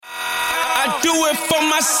do it for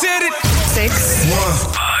my city. 6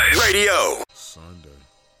 Radio. Sunday.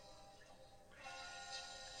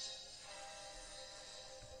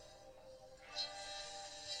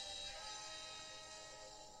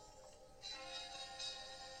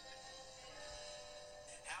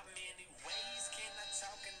 How many ways can I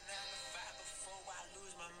talk a 9 to 5 before I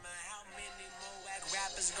lose my mind? How many more whack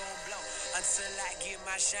rappers gon' blow until I get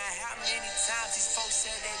my shine? How many times these folks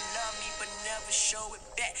said they love me but never show it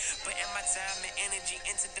back? Putting my time and energy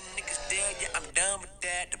into the niggas deal, yeah, I'm done with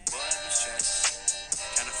that. The boy be stressed,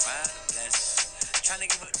 tryna find a blessing. Tryna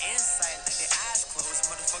give them insight like their eyes closed.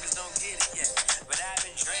 Motherfuckers don't get it yet. But I've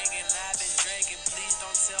been drinking. Please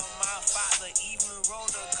don't tell my father. Even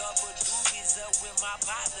rolled a couple doobies up with my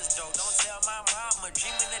partners, though. Don't tell my mama.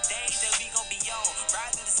 Dreaming the days that we gon' be on.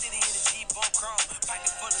 Ride through the city in a Jeep on chrome.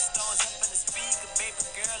 Pocket full of stones up in the speaker. Baby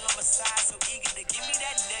girl on my side, so eager to give me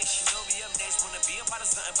that next. You know be up next. Wanna be a part of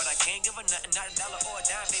something, but I can't give her nothing. Not a dollar or a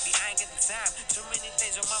dime, baby. I ain't got the time. Too many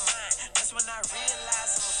things on my mind. That's when I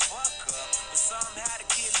realized I'm a fuck up. But somehow the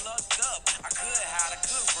kid locked up. I could hide, I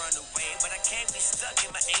could run away, but I can't be stuck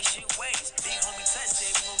in my ancient ways. Big homie touch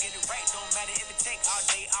said we gon' get it right. Don't matter if it take all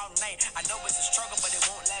day, all night. I know it's a struggle, but it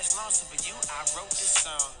won't last long. So for you, I wrote this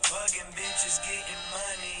song. Fucking bitches getting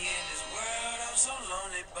money in this world. I'm so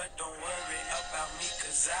lonely, but don't worry about me,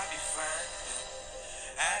 cause I be fine.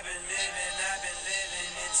 I've been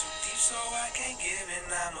living in too deep, so I can't give in.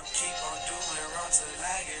 I'ma keep on doing wrong till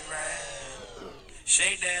I get right.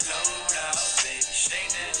 Shake that load out, baby.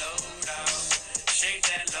 Shake that load out. Shake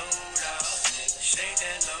that load out, nigga. Shake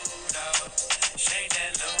that load out. Shake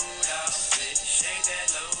that load out, baby. Shake that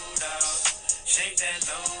load out. Shake that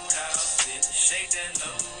load out, baby. Shake that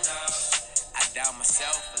load out. I doubt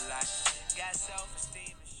myself a lot. Got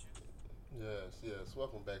self-esteem and shit. Yes.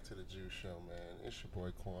 Welcome back to the Juice Show, man. It's your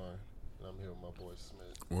boy Quan, and I'm here with my boy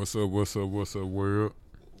Smith. What's up, world?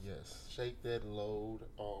 Yes, Shake That Load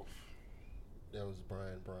Off. That was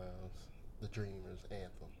Brian Brown's The Dreamers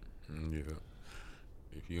anthem. Yeah.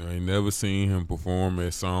 If you ain't never seen him perform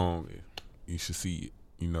that song, you should see it.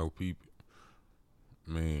 You know, people.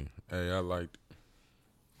 Man, hey, I liked it.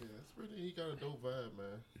 Yeah, it's really, he got a dope vibe,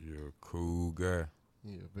 man. Yeah, cool guy.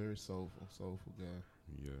 Yeah, very soulful guy.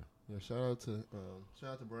 Yeah. Yeah, shout out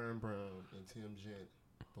to Brian Brown and Tim Gent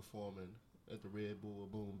performing at the Red Bull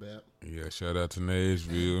Boom Bap. Yeah, shout out to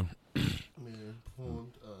Nashville. Man,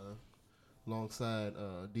 performed alongside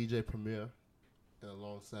DJ Premier and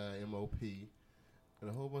alongside MOP and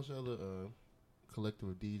a whole bunch of other collective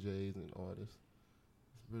of DJs and artists.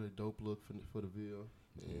 It's a really dope look for the Ville.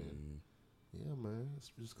 And yeah, man,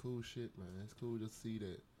 it's just cool shit, man. It's cool to see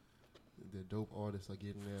that the dope artists are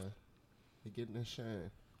getting their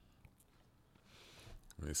shine.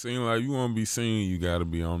 It seems like you want to be seen, you got to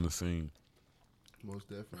be on the scene. Most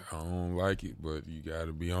definitely. I don't like it, but you got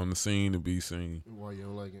to be on the scene to be seen. Why you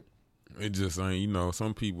don't like it? It just ain't, you know,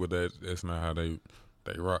 some people that's not how they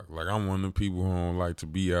rock. Like, I'm one of the people who don't like to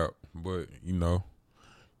be out, but, you know,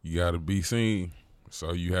 you got to be seen,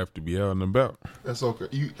 so you have to be out and about. That's okay.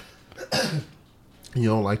 You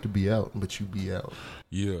don't like to be out, but you be out.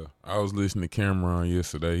 Yeah, I was listening to Cameron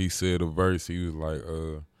yesterday. He said a verse. He was like,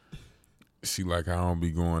 she like, I don't be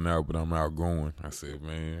going out, but I'm out going. I said,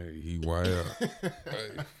 man, he wild.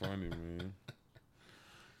 Hey, funny, man.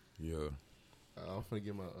 Yeah. I'm finna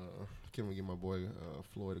get my boy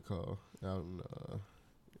Floyd a call out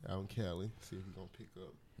in Cali. See if he gonna pick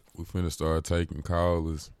up. We finna start taking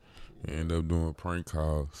callers and end up doing prank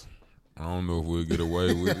calls. I don't know if we'll get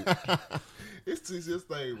away with it. It's just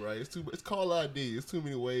thing, right? It's call ID. It's too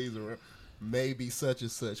many ways around. Maybe such and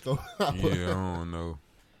such. Go. Yeah, I don't know.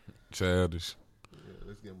 Childish. Yeah,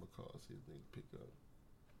 let's give him a call. See if they can pick up.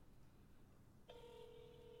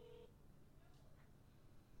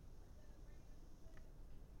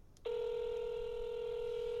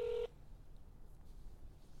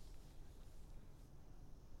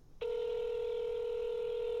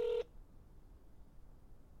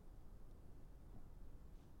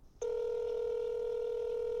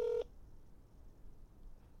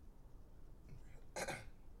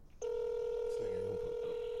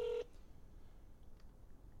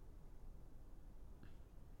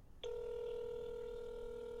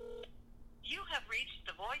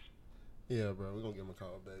 Yeah, bro, we're gonna give him a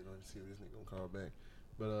call back. Let's see if this nigga gonna call back.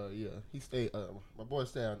 But yeah, he stayed. My boy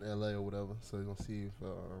stayed out in LA or whatever, so we're gonna see if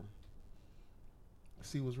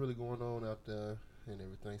see what's really going on out there and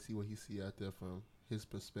everything. See what he see out there from his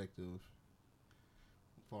perspective,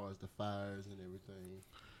 as far as the fires and everything.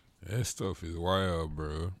 That stuff is wild,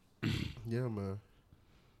 bro. Yeah, man.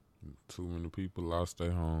 Too many people lost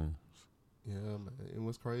their homes. Yeah, man. And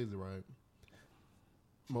what's crazy, right?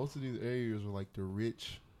 Most of these areas were like the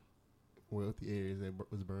rich, wealthy areas that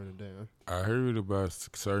was burning down. I heard about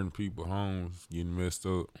certain people homes getting messed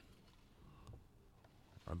up.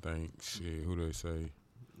 I think shit. Who they say?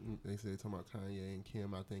 They said talking about Kanye and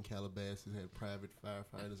Kim. I think Calabasas had private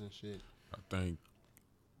firefighters and shit. I think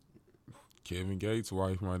Kevin Gates'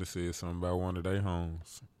 wife might have said something about one of their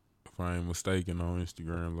homes. If I ain't mistaken, on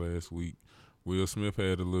Instagram last week. Will Smith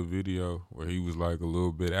had a little video where he was like a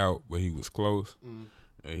little bit out, but he was close.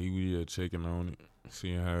 And he was checking on it,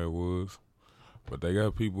 seeing how it was. But they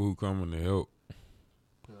got people who coming to help.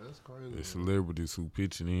 Yeah, that's crazy. There's celebrities who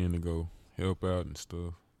pitching in to go help out and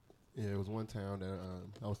stuff. Yeah, it was one town that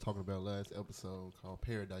I was talking about last episode called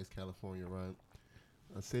Paradise, California, right?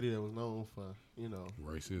 A city that was known for,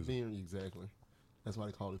 Racism. being exactly. That's why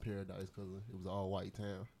they called it Paradise, because it was an all-white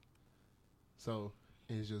town. So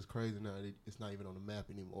it's just crazy now that it's not even on the map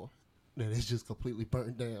anymore. That it's just completely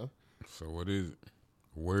burnt down. So what is it?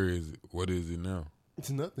 Where is it? What is it now? It's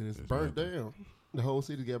nothing. It's burnt down. The whole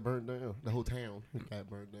city got burnt down. The whole town got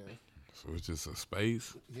burnt down. So it's just a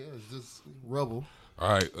space? Yeah, it's just rubble. All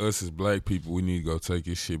right, us as black people, we need to go take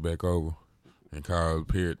this shit back over and call it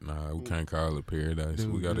Paradise. Nah, we can't call it Paradise.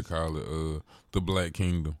 Dude, we got to call it the Black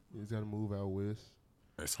Kingdom. You just got to move out west.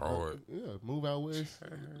 It's hard. Yeah, move out west.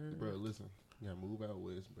 Bro, listen. You got to move out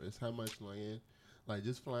west, bro. It's how much land. Like,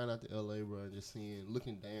 just flying out to L.A., bro, and just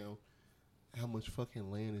looking down, how much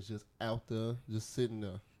fucking land is just out there, just sitting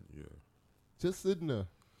there. Yeah. Just sitting there.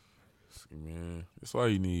 See, man, that's why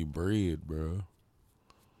you need bread, bro.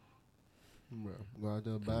 Bro, go out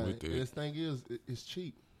there and buy it. And this thing is, it's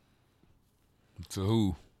cheap. To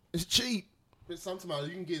who? It's cheap. Sometimes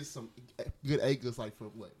you can get some good acres, like for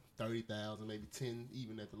what, 30,000, maybe 10,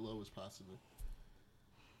 even at the lowest possible.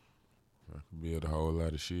 I could build a whole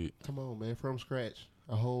lot of shit. Come on, man, from scratch.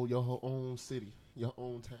 Your whole own city, your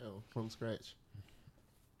own town, from scratch.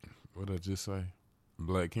 What'd I just say?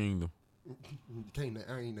 Black Kingdom. I ain't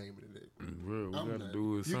naming it that. Bro, we gotta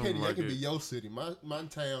do it. You something can't. like That can it. be your city. My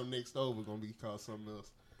town next over gonna be called something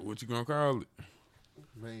else. What you gonna call it?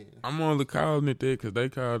 Man, I'm only calling it that because they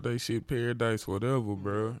call they shit Paradise, whatever,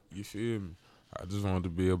 bro. You feel me? I just want it to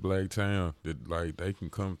be a black town that like they can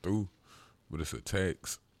come through, but it's a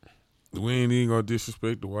tax. We ain't even gonna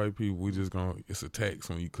disrespect the white people. We just it's a tax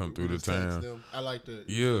when you come through the town. them. I like that.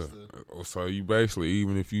 Yeah. So you basically,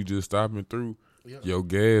 even if you just stopping through, Yeah. your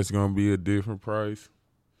gas gonna be a different price.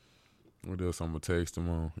 What else I'm gonna tax them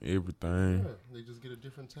on? Everything. Yeah, they just get a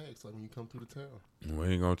different tax like when you come through the town. We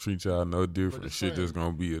ain't gonna treat y'all no different. it's Shit fine. just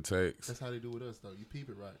gonna be a tax. That's how they do with us, though. You peep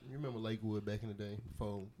it right. You remember Lakewood back in the day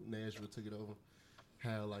before Nashville took it over?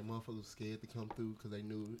 How, like, motherfuckers was scared to come through because they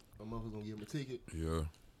knew a motherfucker gonna give them a ticket. Yeah.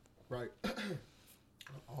 Right.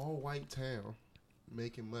 All white town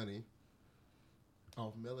making money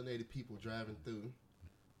off melanated people driving through,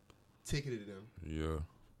 ticketed them. Yeah.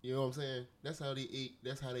 You know what I'm saying? That's how they eat.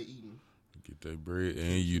 That's how they eating. Get their bread,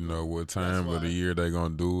 and you know what time of the why- year they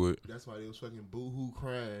gonna do it. That's why they was fucking boo-hoo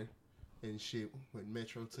crying and shit when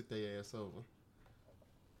Metro took their ass over.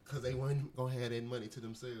 Because they weren't going to have that money to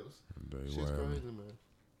themselves. Shit's crazy, man.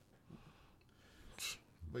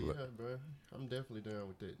 But yeah, bro, I'm definitely down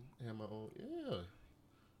with that. Have my own,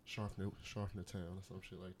 sharpen the town or some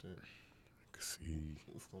shit like that. See,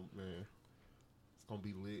 It's gonna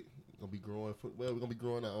be lit. It's gonna be growing. We're gonna be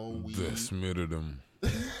growing our own weed. the Smith of them.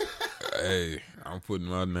 Hey, I'm putting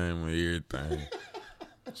my name on everything.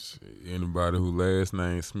 Shit, anybody who last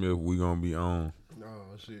name Smith, we gonna be on.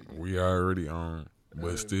 Oh shit. We already on,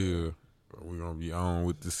 but Hey, still, we gonna be on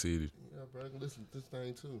with the city. Yeah, bro. Listen to this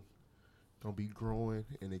thing too. Gonna be growing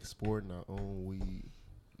and exporting our own weed.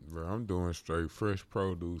 Bro, I'm doing straight fresh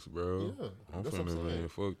produce, bro. Yeah, I'm that's what I'm finna, man, saying.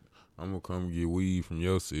 fuck. I'm gonna come get weed from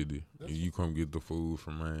your city, That's and you come get the food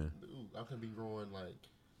from mine. Dude, I can be growing like.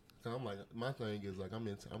 Cause I'm like, my thing is like I'm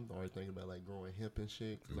already thinking about like growing hemp and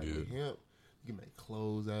shit. 'Cause like with hemp, you can make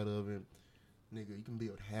clothes out of it, nigga. You can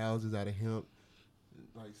build houses out of hemp.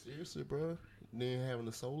 Like seriously, bro. Then having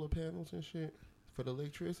the solar panels and shit for the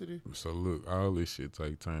electricity. So look, all this shit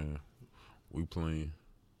take time. We playing.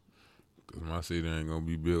 Cause my city ain't gonna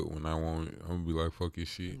be built when I want it. I'm gonna be like, fuck this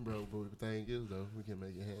shit. Bro, but the thing is though, we can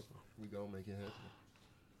make it happen. We gonna make it happen.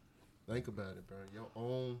 Think about it, bro. Your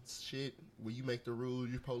own shit, when you make the rules,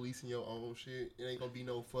 you policing your own shit. It ain't gonna be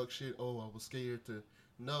no fuck shit. Oh, I was scared to.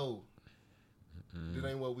 No, that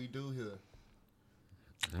ain't what we do here.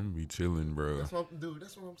 I'm gonna be chilling, bro. That's what, dude.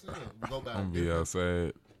 That's what I'm saying. We go by I'm gonna be different- outside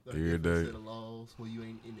a every different day. set of laws where you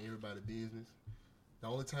ain't in everybody's business. The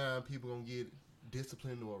only time people gonna get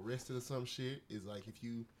disciplined or arrested or some shit is like if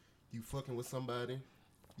you fucking with somebody,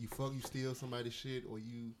 you steal somebody's shit or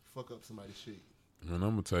you fuck up somebody's shit. Man,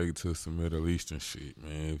 I'm gonna take it to some Middle Eastern shit,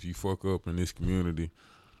 man. If you fuck up in this community,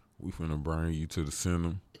 we finna bring you to the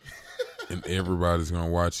center, and everybody's gonna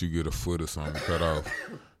watch you get a foot or something cut off.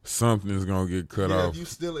 Something's gonna get cut off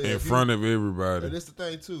in front of everybody. And that's the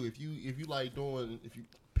thing too. If you like doing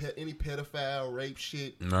any pedophile rape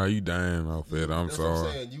shit, nah, you dying off that. I'm that's sorry. What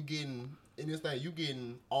I'm saying. You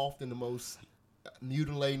getting off in the most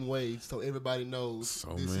mutilating ways, so everybody knows.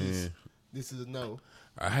 So this is a no.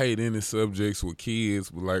 I hate any subjects with kids,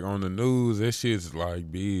 but like on the news, that shit's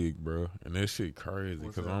like big, bro, and that shit crazy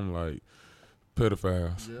because I'm like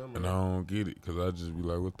pedophiles, and I don't get it because I just be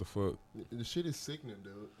like, what the fuck? The shit is sickening,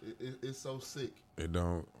 dude. It's so sick. It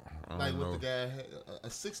don't. Like what the guy had, a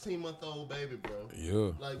 16-month-old baby, bro.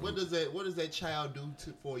 Yeah. Like what does that child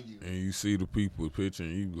do for you? And you see the people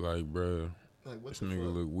pitching, you be like, bro, like this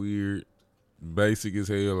nigga look weird, basic as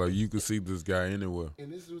hell. Like you could see this guy anywhere.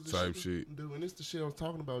 And this was the type shit, dude. And this the shit I was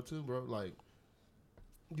talking about too, bro. Like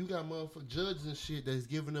you got motherfucking judges and shit that's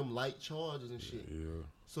giving them light charges and shit. Yeah.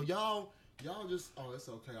 So y'all just, it's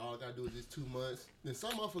okay. All I gotta do is just 2 months. Then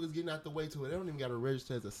some motherfuckers getting out the way to it. They don't even gotta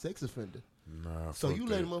register as a sex offender. Nah. So you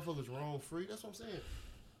letting motherfuckers roam free? That's what I'm saying.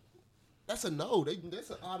 That's a no. That's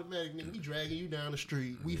an automatic nigga. We dragging you down the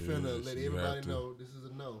street. We finna let everybody know this is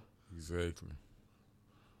a no. Exactly.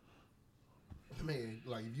 Man,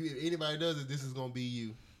 like if anybody does it, this is gonna be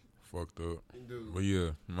you. Fucked up. Dude. But yeah,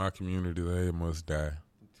 my community, they must die.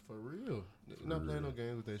 For real. You're not playing no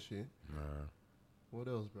games with that shit. Nah. What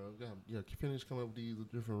else, bro? Finish coming up with these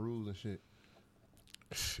different rules and shit.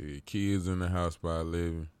 Shit, kids in the house by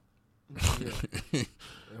 11. Yeah.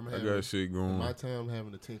 I got shit going. In my time,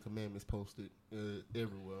 having the 10 Commandments posted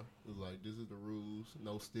everywhere. It was like, this is the rules.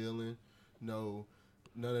 No stealing. No,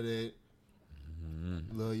 none of that.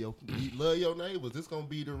 Mm-hmm. Love your neighbors. This gonna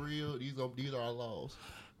be the real. These are our laws.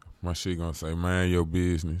 My shit gonna say, mind your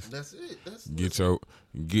business. That's it.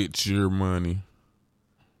 Get your money.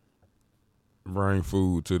 Bring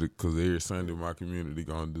food to cause every Sunday my community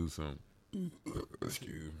gonna do something.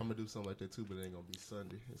 Excuse me. I'm gonna do something like that too, but it ain't gonna be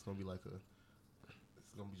Sunday. It's gonna be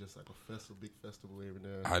just like a big festival every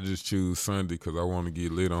now and then. I just choose Sunday because I want to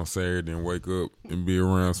get lit on Saturday and wake up and be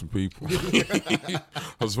around some people. I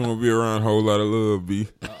just want to be around a whole lot of love, B.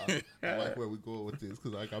 I like where we going with this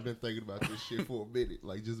because like I've been thinking about this shit for a minute,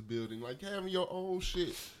 like just building, like having your own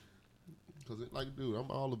shit. Because dude,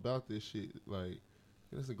 I'm all about this shit. Like,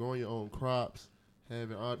 listen, growing your own crops,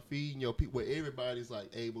 feeding your people, where everybody's like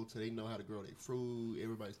able to, they know how to grow their fruit.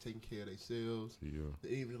 Everybody's taking care of themselves. Yeah.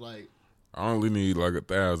 Even like. I only need like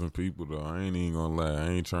 1,000 people though. I ain't even gonna lie. I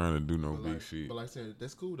ain't trying to do no big shit. But like I said,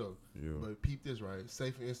 that's cool though. Yeah. But peep this, right?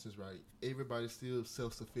 Say for instance, right? Everybody's still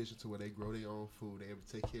self-sufficient to where they grow their own food. They able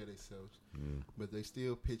to take care of themselves. Yeah. But they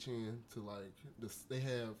still pitch in to like they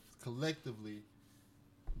have collectively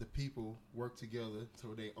the people work together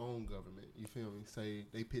to their own government. You feel me? Say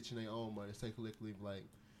they pitch in their own money. Say collectively like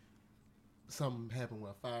something happened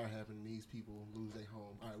where a fire happened and these people lose their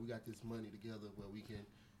home. All right, we got this money together where we can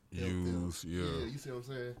use, yeah, you see what I'm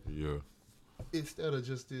saying? Yeah. Instead of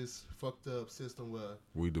just this fucked up system where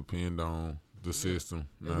we depend on the system.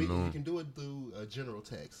 And we can do it through a general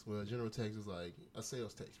tax. Well, a general tax is like a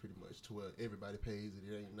sales tax pretty much to where everybody pays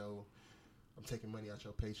it. It ain't no, I'm taking money out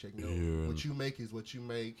your paycheck. No, what you make is what you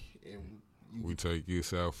make, and we take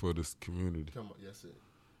this out for this community. Come on, yes, it.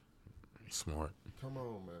 Smart. Come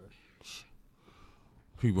on, man.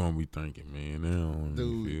 People don't be thinking, man. They don't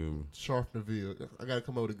Dude, feel me. Sharpnerville. I gotta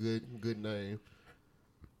come up with a good name.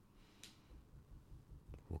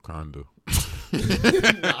 Wakanda.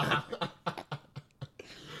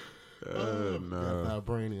 Nah.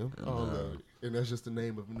 Vibranium. And that's just the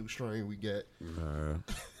name of a new strain we got. Nah.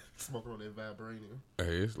 Smoking on that Vibranium.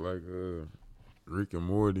 Hey, it's like Rick and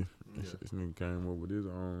Morty. Yeah. This nigga came up with his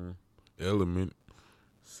own element.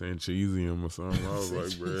 Sanchezium or something. I was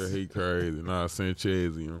like, bro, he crazy. Nah,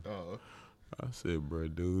 Sanchezium. I said, bro,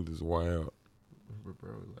 dude is wild. But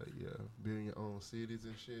bro, like, yeah, building your own cities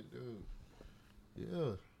and shit, dude.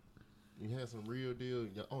 Yeah. You have some real deal.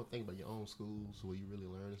 You don't think about your own schools where you really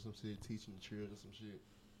learning some shit, teaching the children some shit.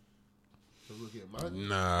 So look at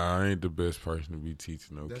Nah, I ain't the best person to be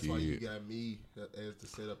teaching no That's kid. why you got me as to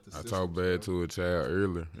set up the system. I talked bad to a child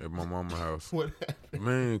earlier at my mama's house. What happened?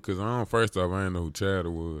 Man, because first off, I didn't know who child it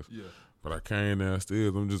was. Yeah. But I came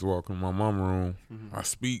downstairs. I'm just walking in my mama room. Mm-hmm. I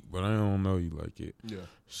speak, but I don't know you like it. Yeah.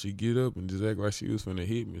 She get up and just act like she was finna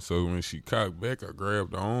hit me. So when she cocked back, I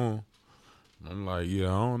grabbed her arm. I'm like, yeah,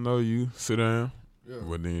 I don't know you. Sit down. Yeah.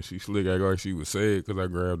 But then she slick act like she was sad because I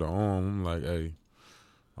grabbed her arm. I'm like, hey,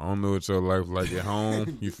 I don't know what your life like at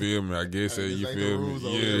home. You feel me? I guess that you feel me.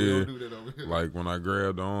 Yeah. Like when I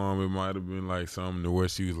grabbed the arm, it might have been like something to where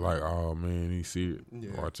she was like, "Oh man, he see it.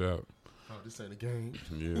 Yeah. Watch out." Oh, this ain't a game.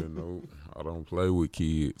 Yeah, no, I don't play with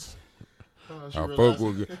kids. I fuck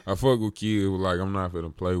with kids. Like I'm not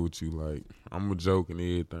finna play with you. Like I'm a joke and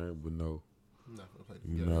everything, but no,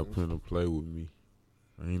 you're not finna play with me.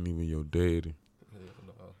 I ain't even your daddy. Hell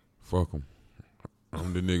no. Fuck him.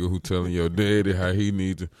 I'm the nigga who telling your daddy how he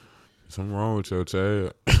needs to. Something wrong with your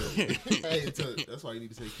child. Hey, that's why you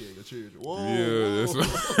need to take care of your children. Whoa, yeah,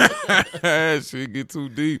 that's why shit get too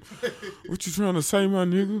deep. What you trying to say, my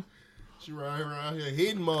nigga? She riding around here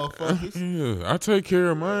hitting motherfuckers. Yeah, I take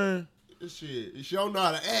care of mine. Shit, she don't know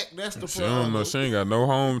how to act. That's the She problem. don't know. She ain't got no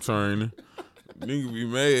home training. Nigga be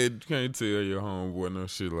mad. You can't tell your homeboy no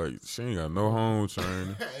shit like she ain't got no home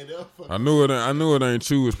training. I knew it ain't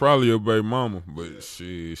you. It's probably your baby mama, but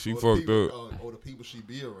shit, she fucked up. Or the people she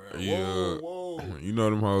be around. Yeah, whoa. You know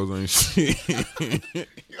them hoes ain't shit.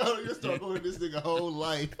 You start going this nigga whole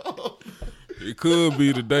life. It could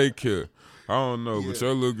be the daycare. I don't know, but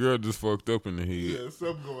your little girl just fucked up in the head. Yeah,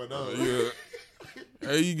 something going on. Yeah.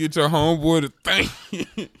 Hey, you get your homeboy to think.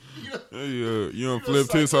 You done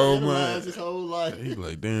flipped his whole mind. His whole life. He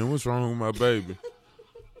like, damn, what's wrong with my baby?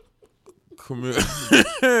 Come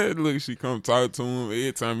here. Look, she come talk to him.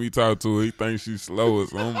 Every time he talk to her, he thinks she's slow or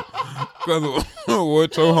something. Because of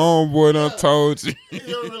what your homeboy done told you. You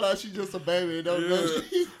don't realize she's just a baby and don't know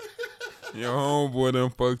she. Your homeboy done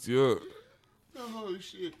fucked you up. Oh,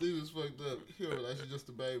 shit. He was fucked up. He don't realize she's just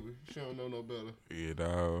a baby. She don't know no better. Yeah,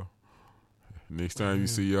 dog. Next time you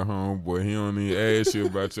see your homeboy, he don't even ask you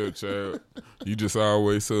about your child. You just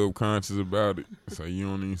always subconscious about it, so you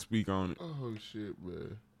don't even speak on it. Oh, shit,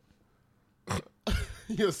 man.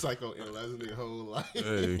 You're psychoanalyzing their whole life.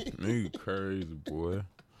 Hey, nigga crazy, boy.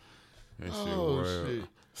 That shit wild. Shit.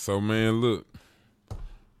 So, man, look.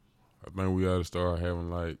 I think we ought to start having,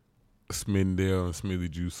 like, Smithindale and Smithy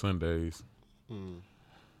Juice Sundays. I'm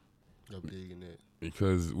digging that.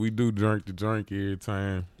 Because we do drink the drink every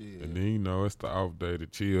time. Yeah. And then, you know, it's the off day, the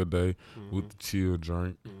chill day with the chill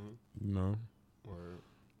drink. You know. Word.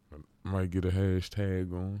 Might get a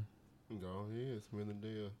hashtag on. Go ahead,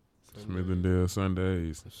 Smithindale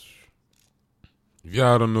Sundays. If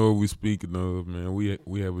y'all don't know what we speaking of, man,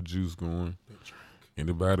 we have a juice going.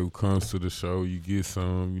 Anybody who comes to the show, you get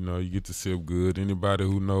some, you know, you get to sip good. Anybody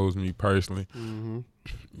who knows me personally,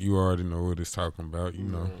 you already know what it's talking about, you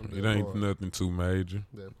know. It ain't nothing too major.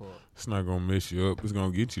 That part. It's not going to mess you up. It's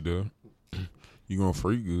going to get you there. You going to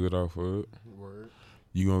free good off of it. Word.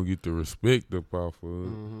 You going to get the respect up off of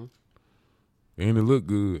it. And it look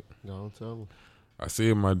good. Don't tell them. I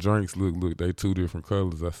said my drinks look, they two different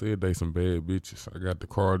colors. I said they some bad bitches. I got the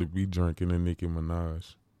Cardi B drink and the Nicki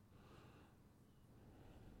Minaj.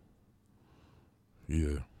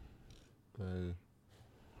 Yeah. Hey.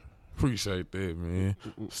 Appreciate that, man.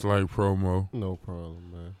 Slight promo. No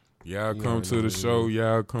problem, man. Y'all come to the show.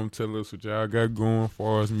 Y'all come tell us what y'all got going as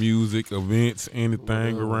far as music, events,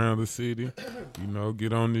 anything around the city. You know,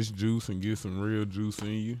 get on this juice and get some real juice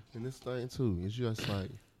in you. And this thing, too, is just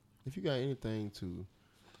like, if you got anything to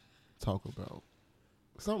talk about,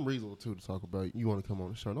 something reasonable, too, to talk about, you want to come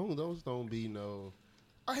on the show. Don't be no,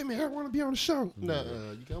 hey, man, I want to be on the show. Nah,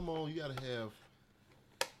 you come on, you got to have,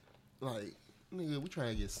 like, nigga, we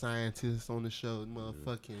trying to get scientists on the show,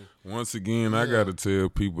 motherfucking. Once again, I gotta tell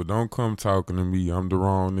people, don't come talking to me. I'm the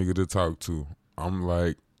wrong nigga to talk to. I'm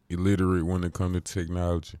like illiterate when it comes to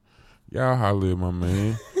technology. Y'all holler at my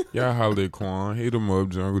man. Y'all holler at Quan. Hit him up,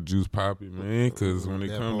 Jungle Juice Poppy, man. Cause when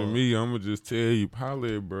it come to me, I'ma just tell you,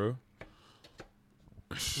 holler at bro.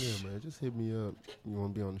 Yeah, man, just hit me up. You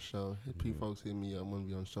want to be on the show? Folks hit me up. Want to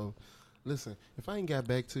be on the show? Listen, if I ain't got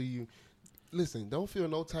back to you, listen, don't feel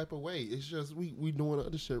no type of way. It's just we doing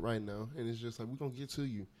other shit right now, and it's just like we gonna get to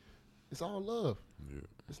you. It's all love. Yeah.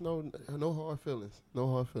 It's no hard feelings.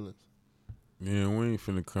 No hard feelings. Yeah, we ain't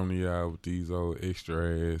finna come to y'all with these old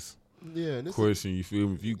extra ass question. You feel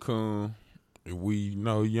me? If you come, if we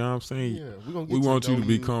know, you know what I'm saying? Yeah, we want you to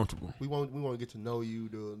be comfortable. We want to get to know you.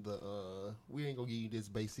 We ain't gonna give you this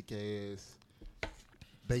basic ass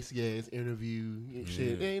interview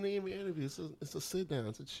shit. It ain't even an interview. It's a sit down.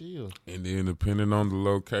 It's a chill. And then depending on the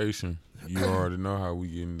location, you already know how we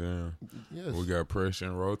getting down. Yes. We got pressure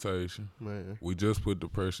and rotation. Man. We just put the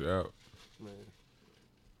pressure out. Man.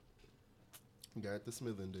 Got the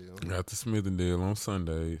Smithindale. Got the Smithindale on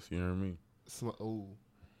Sundays. You know what I mean?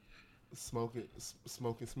 Smoking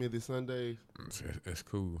Smithy Sundays. That's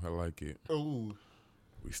cool. I like it. Oh.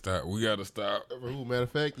 We gotta stop. Ooh, matter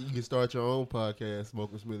of fact, you can start your own podcast,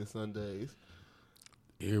 Smoking Smithy Sundays.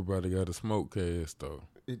 Everybody got a smoke cast though.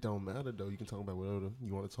 It don't matter though. You can talk about whatever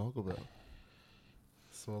you want to talk about.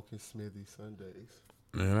 Smoking Smithy Sundays.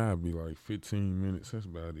 Man, I'd be like 15 minutes. That's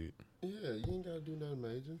about it. Yeah, you ain't gotta do nothing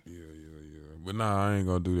major. Yeah. But nah, I ain't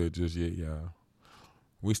gonna do that just yet, y'all.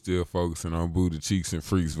 We still focusing on Booty Cheeks and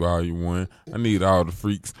Freaks Volume 1. I need all the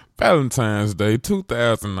freaks. Valentine's Day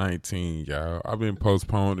 2019, y'all. I've been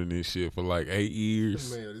postponing this shit for like 8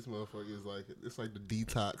 years. Man, this motherfucker is like, it's like the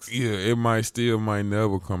detox. Yeah, it might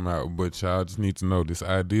never come out, but y'all just need to know this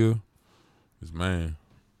idea is, man,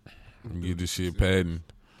 I'm gonna get this shit patented,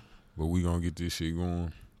 but we gonna get this shit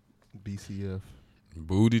going. BCF.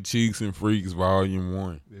 Booty Cheeks and Freaks Volume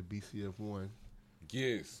 1. Yeah, BCF 1.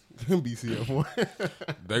 Yes. BCF 1.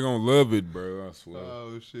 They gonna love it, bro, I swear.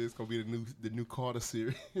 Oh shit, it's gonna be the new Carter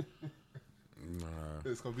series. Nah.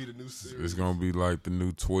 It's gonna be the new series. It's gonna be like the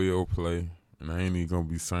new 12 play, and I ain't even gonna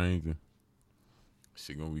be singing.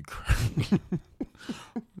 Shit gonna be crazy.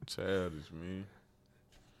 Childish, man.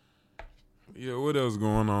 Yeah, what else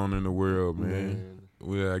going on in the world, man?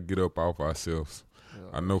 We gotta get up off ourselves.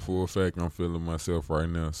 I know for a fact I'm feeling myself right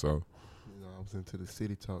now, so. You know, I was into the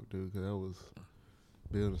city talk, dude, because I was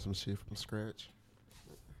building some shit from scratch.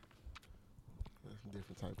 That's a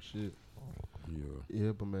different type of shit. Yeah.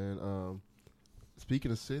 Yeah, but man,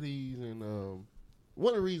 speaking of cities, and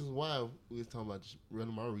one of the reasons why we was talking about, just one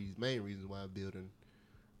of my main reasons why I'm building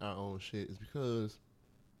our own shit is because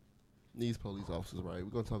these police officers, right? We're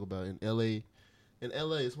gonna talk about in LA. In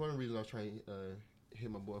LA, it's one of the reasons I was trying to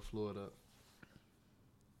hit my boy Floyd up.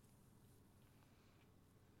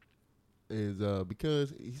 Is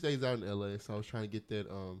because he stays out in LA, so I was trying to get that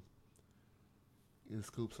get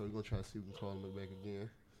scoop. So we're gonna try to see if we can call him back again.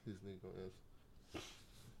 This nigga gonna answer.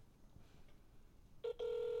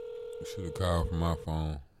 You should have called from my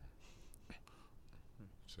phone.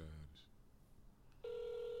 Childish.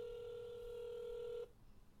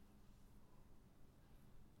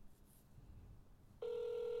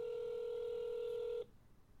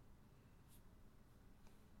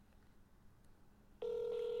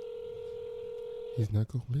 He's not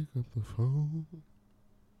gonna pick up the phone.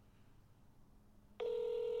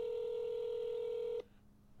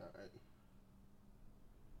 Alright.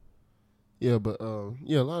 Yeah, but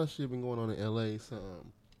yeah, a lot of shit been going on in LA. So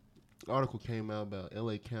article came out about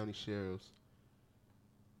LA County sheriffs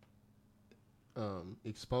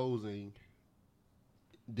exposing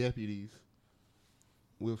deputies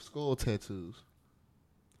with skull tattoos.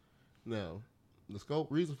 Now, the skull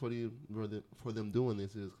reason for them doing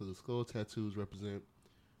this is because the skull tattoos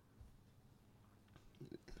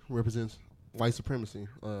represents white supremacy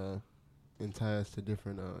and ties to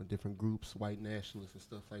different groups, white nationalists and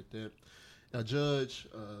stuff like that. A judge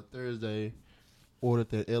Thursday ordered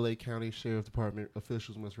that L.A. County Sheriff Department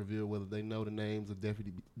officials must reveal whether they know the names of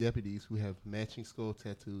deputies who have matching skull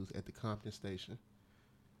tattoos at the Compton station.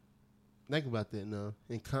 Think about that now.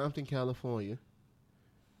 In Compton, California,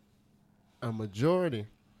 a majority.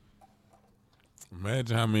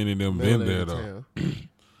 Imagine how many of them been there, though.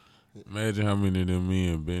 Imagine how many of them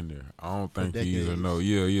men been there. I don't think these are no.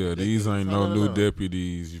 Yeah. These ain't no new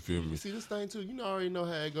deputies. You feel me? You see this thing too. You already know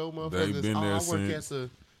how it go, motherfuckers. They been there since.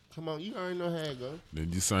 Come on, you already know how it go. They're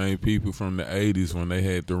the same people from the 80s when they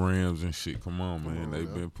had the Rams and shit. Come on, man.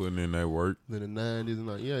 They've been putting in that work. Then the 90s and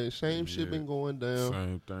like, same shit been going down.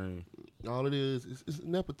 Same thing. All it is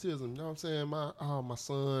nepotism. You know what I'm saying? My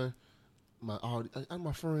son,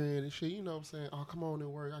 my friend and shit. You know what I'm saying? Oh, come on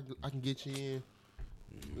and work. I can get you in.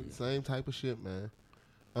 Yeah. Same type of shit, man.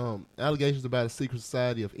 Allegations about a secret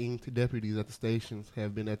society of inked deputies at the stations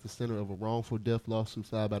have been at the center of a wrongful death lawsuit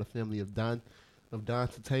filed by the family of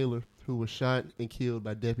Donta Taylor, who was shot and killed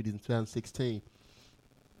by deputies in 2016.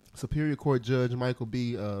 Superior Court Judge Michael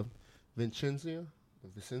B. Vicencia,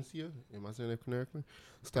 am I saying that correctly?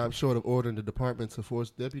 Stopped short of ordering the department to force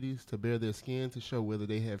deputies to bare their skin to show whether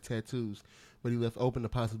they have tattoos, but he left open the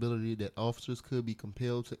possibility that officers could be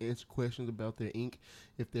compelled to answer questions about their ink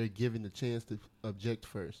if they're given the chance to object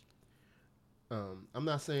first. I'm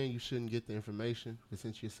not saying you shouldn't get the information,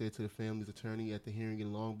 Vicencia said to the family's attorney at the hearing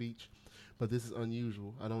in Long Beach, but this is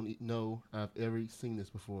unusual. I don't know I've ever seen this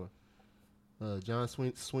before. John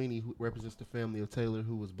Sweeney, who represents the family of Taylor,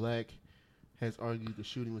 who was black, has argued the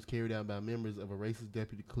shooting was carried out by members of a racist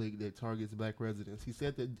deputy clique that targets black residents. He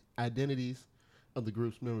said that identities of the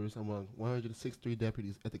group's members among 163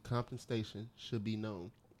 deputies at the Compton station should be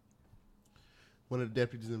known. One of the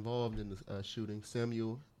deputies involved in the shooting,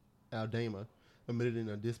 Samuel Aldama, admitted in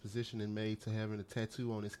a disposition in May to having a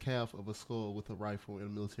tattoo on his calf of a skull with a rifle and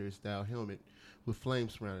a military-style helmet with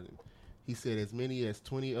flames surrounding it. He said as many as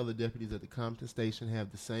 20 other deputies at the Compton station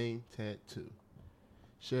have the same tattoo.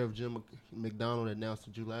 Sheriff Jim McDonald announced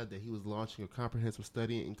in July that he was launching a comprehensive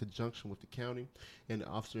study in conjunction with the county and the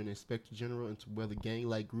officer and inspector general into whether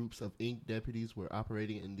gang-like groups of Inc. deputies were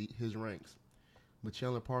operating in his ranks. But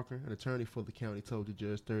Chandler Parker, an attorney for the county, told the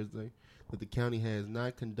judge Thursday that the county has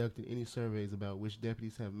not conducted any surveys about which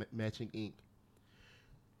deputies have matching Inc.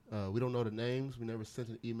 We don't know the names. We never sent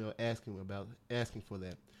an email asking for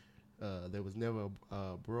that. There was never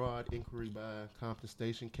a broad inquiry by Compton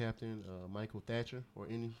Station Captain Michael Thatcher or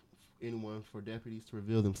anyone for deputies to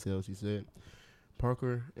reveal themselves, he said.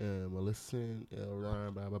 Parker and Melissa and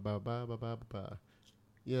Ryan, blah, blah, blah, blah, blah, blah, blah.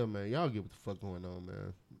 Yeah, man, y'all get what the fuck going on,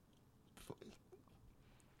 man.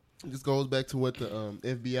 This goes back to what the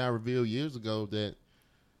FBI revealed years ago, that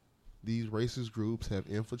these racist groups have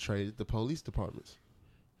infiltrated the police departments.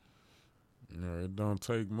 No, it don't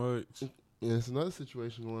take much. And it's another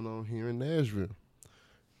situation going on here in Nashville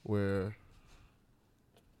where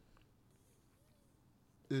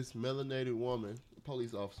this melanated woman,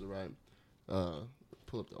 police officer, right?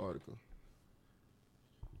 Pull up the article.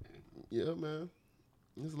 Yeah, man.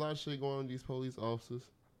 There's a lot of shit going on with these police officers.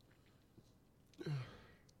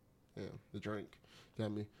 Yeah, the drink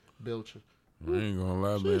got me belching. I ain't gonna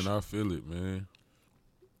lie, man. I feel it, man.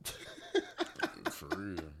 For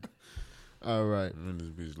real. All right. Man, this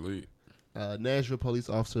bitch lit. Nashville police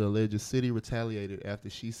officer alleges city retaliated after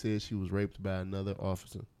she said she was raped by another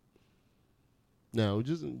officer. Now,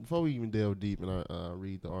 just before we even delve deep and I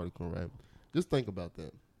read the article, right? Just think about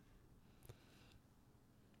that.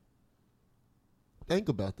 Think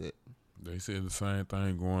about that. They said the same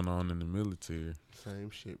thing going on in the military.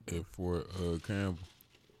 Same shit, bro. At Fort Campbell.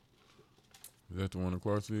 Is that the one in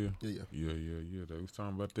Clarksville? Yeah. Yeah. They was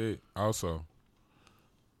talking about that also.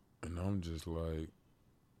 And I'm just like...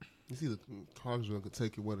 You see, the Clarksville could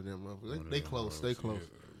take you one of them. They close. Stay close.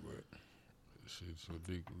 Yeah, but shit's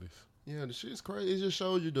ridiculous. Yeah, the shit's crazy. It just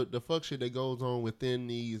shows you the fuck shit that goes on within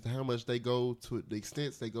these, how much they go to, the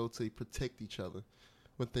extents they go to protect each other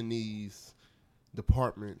within these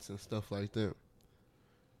departments and stuff like that.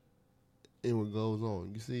 And what goes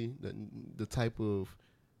on. You see, the type of,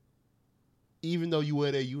 even though you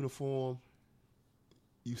wear that uniform,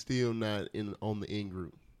 you still not on the in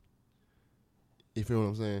group. You feel what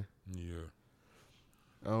I'm saying?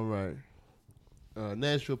 Yeah. All right.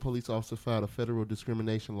 Nashville police officer filed a federal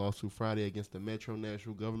discrimination lawsuit Friday against the Metro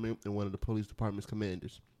Nashville government and one of the police department's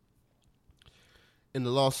commanders. In the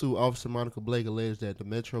lawsuit, Officer Monica Blake alleged that the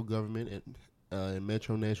Metro government and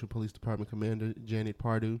Metro Nashville Police Department commander Janet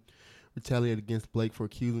Pardue retaliated against Blake for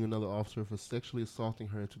accusing another officer of sexually assaulting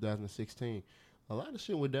her in 2016. A lot of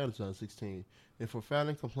shit went down in 2016. And for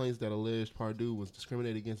filing complaints that alleged Pardue was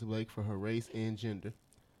discriminated against Blake for her race and gender.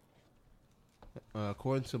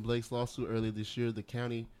 According to Blake's lawsuit earlier this year, the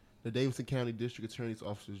Davidson County District Attorney's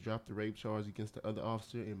officers dropped the rape charge against the other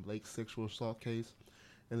officer in Blake's sexual assault case,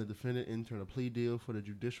 and the defendant entered a plea deal for the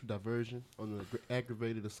judicial diversion on the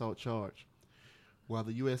aggravated assault charge. While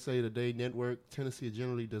the USA Today network, Tennessee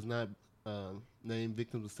generally does not name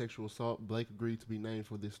victims of sexual assault, Blake agreed to be named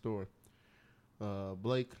for this story.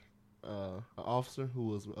 Blake, an officer who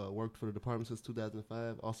was worked for the department since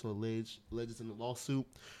 2005, also alleges in the lawsuit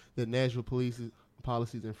that Nashville police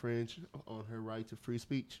policies infringe on her right to free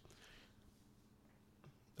speech.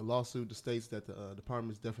 The lawsuit states that the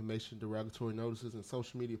department's defamation, derogatory notices, and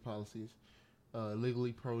social media policies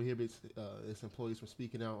legally prohibits its employees from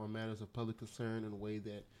speaking out on matters of public concern in a way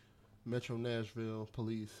that Metro Nashville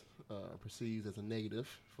police perceives as a negative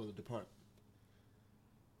for the department.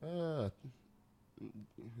 There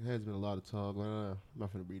has been a lot of talk. I'm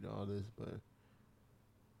not going to read all this, but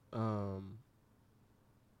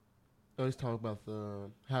let's talk about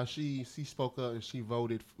how she spoke up and she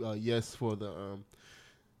voted yes for the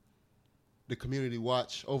community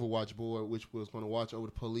Overwatch board, which was going to watch over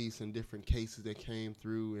the police and different cases that came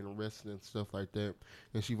through and arrested and stuff like that.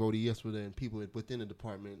 And she voted yes for that, and people within the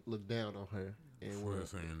department looked down on her and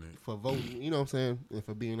for voting. You know what I'm saying? And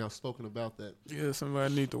for being outspoken about that. Yeah,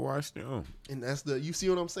 somebody need to watch them. And that's you see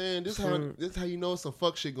what I'm saying? This is how you know it's some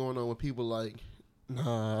fuck shit going on with people like,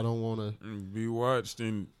 nah, I don't want to be watched.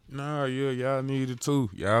 And y'all need it too.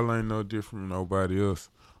 Y'all ain't no different from nobody else.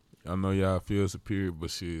 I know y'all feel superior,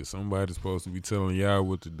 but shit, somebody's supposed to be telling y'all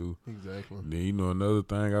what to do. Exactly. Then, another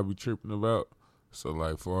thing I be tripping about, so,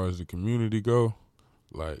 like, far as the community go,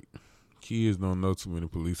 like, kids don't know too many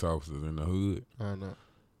police officers in the hood. I know.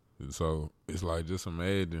 So, it's like, just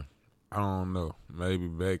imagine, I don't know, maybe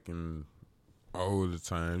back in older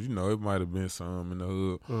times, it might have been some in the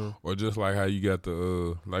hood. Or just like how you got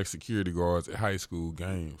the, security guards at high school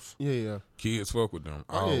games. Yeah. Kids fuck with them,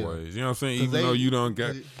 always. Yeah. You know what I'm saying? Even though you don't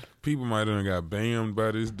got... people might have got bammed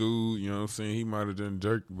by this dude. You know what I'm saying? He might have done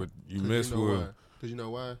jerked, but you mess with him. Because you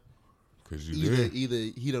know why? Because you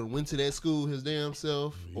either he done went to that school his damn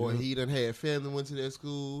self, or he done had family went to that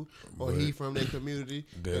school, or he from that community.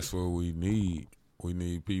 That's what we need. We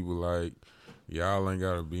need people like y'all ain't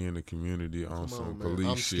gotta be in the community on some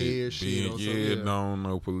police shit.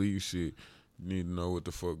 No police shit. You need to know what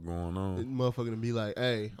the fuck going on. The motherfucker to be like,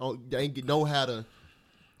 hey, ain't know how to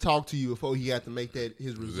talk to you before he got to make that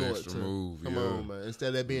his resort to move. Come on, man. Instead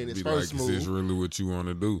of that being his be first like, move. Is this really what you want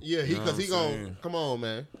to do? Yeah, because he gonna come on,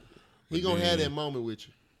 man. He gonna have that moment with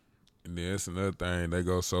you. And then that's another thing. They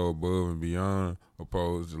go so above and beyond,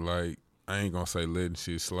 opposed to like, I ain't gonna say letting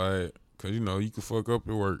shit slide, cause you know you can fuck up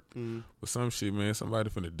at work. But some shit, man, somebody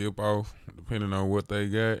finna dip off, depending on what they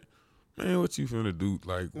got. Man, what you finna do?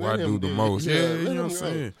 Like, why do the most? Yeah, you know what I'm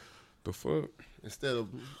saying? The fuck. Instead of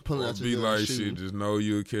pulling out your gun like and shooting. shit, just know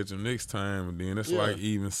you'll catch them next time. And then it's like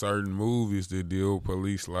even certain movies that deal with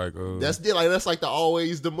police like that's like the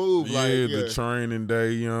always the move. Yeah, like, the Training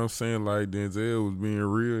Day, you know what I'm saying? Like Denzel was being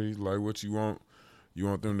real. He's like, what you want? You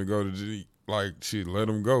want them to go to jail? Like, shit, let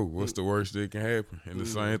them go. What's the worst that can happen? And the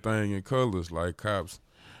same thing in colors, like cops,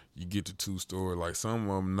 you get the two story. Like, some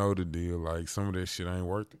of them know the deal. Like, some of that shit ain't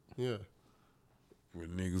worth it. Yeah.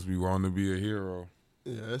 With niggas be wanting to be a hero.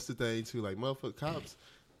 Yeah, that's the thing too. Like, motherfucker,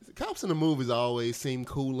 cops in the movies always seem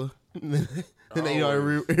cooler than they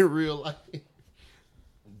are in real life.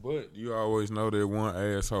 But you always know that one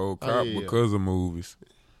asshole cop because of movies.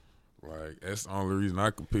 Like, that's the only reason I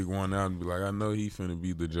could pick one out and be like, I know he finna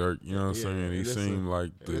be the jerk. You know what I'm saying? He seemed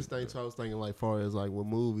like the... This thing I was thinking, like, far as, like, with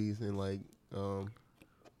movies and, like,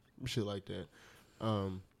 shit like that.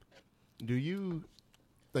 Do you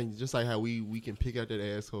think, just like how we can pick out that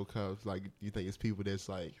asshole cops, like, you think it's people that's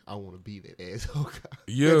like, I want to be that asshole cop at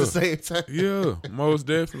the same time? Yeah, most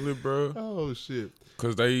definitely, bro. Oh, shit.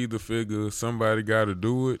 Because they either figure somebody got to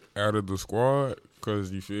do it out of the squad,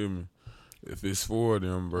 because, you feel me? If it's for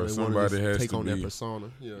them, bro, somebody has to take on that persona.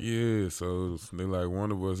 Yeah, so they like,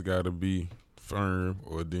 one of us got to be firm,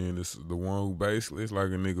 or then it's the one who basically, it's like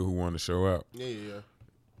a nigga who want to show out. Yeah.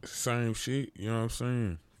 Same shit, you know what I'm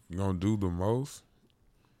saying? You gonna do the most,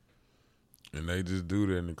 and they just do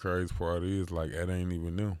that, and the crazy part is, like, that ain't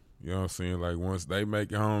even them. You know what I'm saying? Like, once they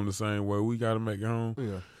make it home the same way we got to make it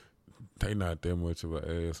home, they not that much of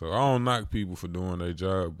an asshole. I don't knock people for doing their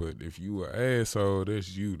job, but if you an asshole,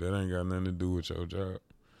 that's you. That ain't got nothing to do with your job.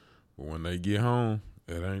 But when they get home,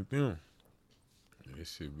 that ain't them. It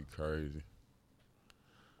should be crazy.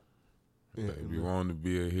 They be wanting to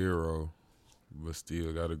be a hero, but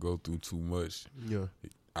still got to go through too much. Yeah.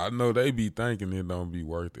 I know they be thinking it don't be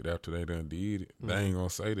worth it after they done did it. They ain't gonna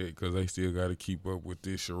say that because they still got to keep up with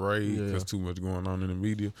this charade because too much going on in the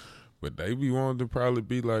media. But they be wanting to probably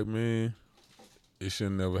be like, man, it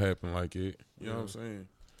should never happen like it. You know what I'm saying?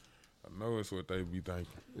 I know it's what they be thinking.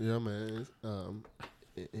 Yeah, man.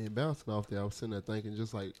 And bouncing off that, I was sitting there thinking,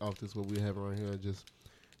 just like off this what we have around here, just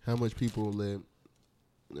how much people let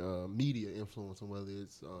media influence on whether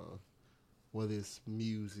it's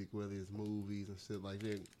music, whether it's movies and shit like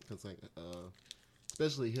that. Because like,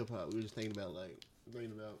 especially hip hop, we were just thinking about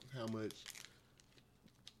how much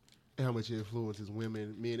it influences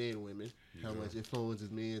women, men and women. How much it influences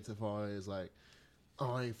men as far as like,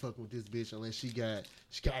 oh, I ain't fucking with this bitch unless she gotta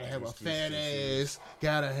have a fat ass,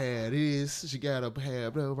 gotta have this, she gotta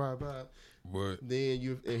have blah blah blah. But then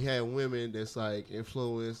you have women that's like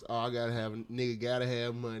influenced. Oh, nigga gotta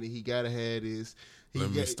have money. He gotta have this. Let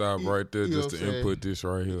me stop right there just to input this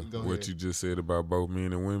right here. What you just said about both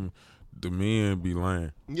men and women. The men be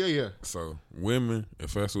lying. Yeah. So women,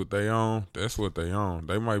 if that's what they own, that's what they own.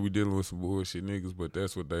 They might be dealing with some bullshit niggas, but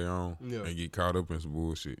that's what they own. And get caught up in some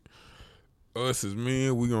bullshit. Us as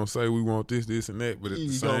men, we gonna say we want this, and that, but at the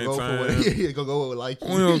same time, go with like you.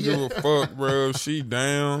 We don't give a fuck, bro. If she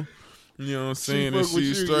down, you know what I'm saying, and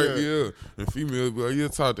she straight, And females be like, you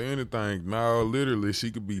talk to anything. No, literally,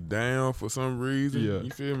 she could be down for some reason. You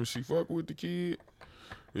feel me? She fuck with the kid.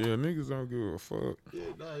 Yeah, niggas don't give a fuck. Yeah,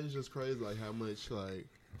 it's just crazy, like how much like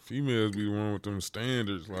females be the one with them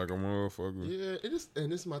standards, like a motherfucker. Yeah,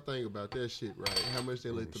 and this is my thing about that shit, right? How much they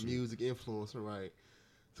let the music influence them, right?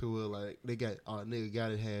 To where like they got, nigga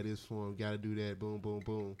gotta have this for him, gotta do that, boom, boom,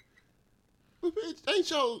 boom. But bitch, ain't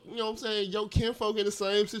you know what I'm saying, your kinfolk in the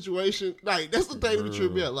same situation? Like, that's the thing that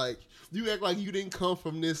trip me out. Like, you act like you didn't come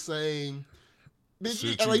from this same. Bitch,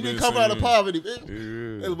 you act like you didn't come out of poverty,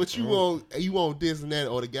 bitch. Yeah. But you want this and that,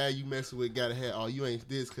 or the guy you messing with gotta have, you ain't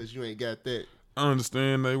this because you ain't got that. I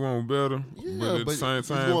understand they want better, Yeah, but at the same he's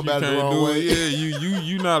time, going if you about it the can't wrong do way. it, yeah,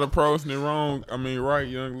 you not approaching it wrong. I mean, right,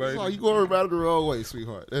 young lady. Oh, you going about it the wrong way,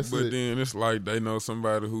 sweetheart. That's But it. then it's like they know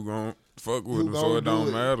somebody who gon' fuck with Who them, so gonna it don't do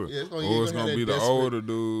it. matter. Yeah, it's Or gonna it's have gonna that be the desperate- older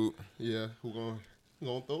dude. Yeah, who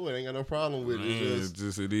gonna throw it? Ain't got no problem with Man, it. it's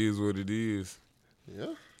just it is what it is.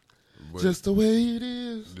 Yeah, But just the way it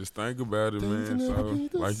is. just think about it, Things man. will never So, be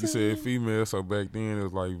the like you said, same. female. So back then it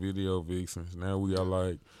was like video vixens. Now we got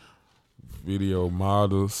like video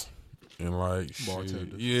models and like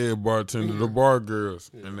Bartenders. Yeah, bartender, the bar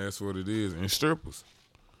girls, and that's what it is. And strippers.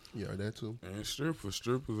 Yeah, that too. And strippers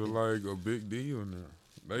are like a big deal now.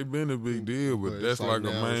 They been a big deal, but But that's it's like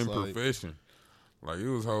like a now main it's like- profession. Like it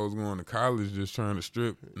was hoes going to college just trying to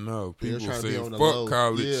strip. No, They was people trying to be said on the fuck low.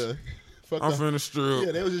 college. Yeah. Fuck I'm the- finna strip.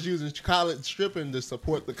 Yeah, they was just using college stripping to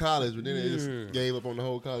support the college, but then they Yeah. just gave up on the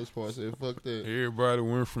whole college part. Said fuck that, Everybody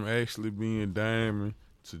went from actually being diamond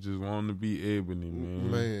to just wanting to be ebony,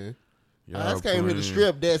 man. man. Y'all I just came here to playing.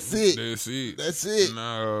 strip. That's it. That's it. That's it.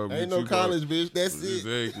 Nah, Ain't bitch, no you college, bitch. That's it.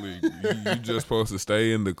 Exactly. you just supposed to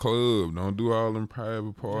stay in the club. Don't do all them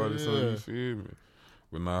private parties. So Yeah. you feel me?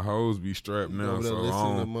 But now hoes be strapped now, Over there so I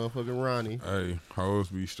listening to don't. motherfucking Ronnie. Hey, hoes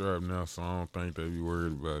be strapped now, so I don't think they be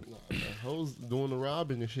worried about it. Hoes doing the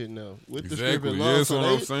robbing and shit now with the Exactly. stripping Yeah, law. that's So what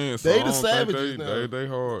they, I'm saying. So they I the don't savages think now. they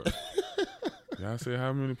hard. Y'all said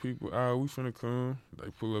how many people? We finna come. They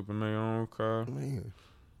pull up in their own car. Man,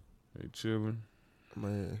 They chilling.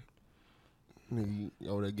 nigga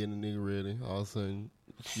over there getting a nigga ready. All of a sudden,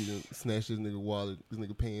 she done snatched this nigga wallet, this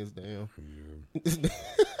nigga pants down. Yeah.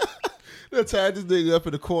 They tied this nigga up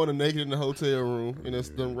in the corner naked in the hotel room, and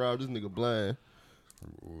then done robbed this nigga blind.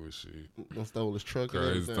 Bullshit. And stole his truck and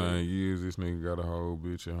Crazy everything. thing is, this nigga got a whole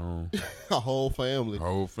bitch at home. A whole family.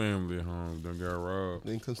 Whole family at home. Done got robbed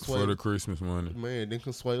Then for the Consuela, Christmas money. man, then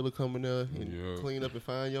Consuela come in there and Yeah. clean up and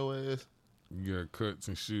find your ass. You got cuts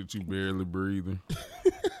and shit. You barely breathing.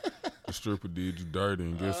 The stripper did you dirty,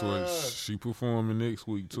 and guess what? She performing next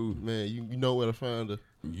week too. Man, you know where to find her.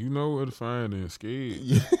 You know where to find her and scared.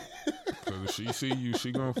 Yeah. Cause if she see you,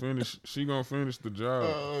 she gonna finish. She gonna finish the job.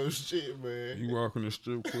 Oh shit, man. You walk in the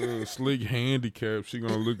strip club, slick handicap. She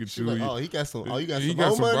gonna look at She you. like, oh, he got some. Oh, you got he some. got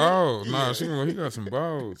more some money? balls. Nah, Yeah. she gonna. He got some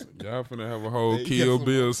balls. Y'all finna have a whole He got Kill some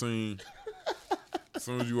Bill scene. As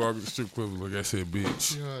soon as you walk in the strip club, like I said,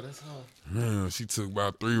 bitch. Yeah, that's hard. Man, she took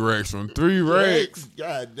about 3 racks from 3 racks.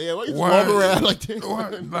 God damn, why you Why- walk around like that? Why,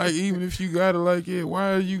 like even if you got it like it,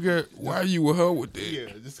 why you with her with that? Yeah,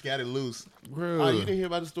 just got it loose. Bruh. Oh, you didn't hear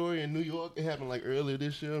about the story in New York? It happened like earlier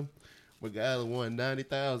this year. But guy won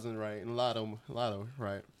 90,000, right? And a lot of them,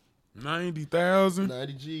 right? 90,000.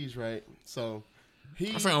 90 G's, right? So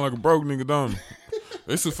he. I sound like a broke nigga, don't it?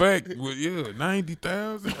 It's a fact. But yeah,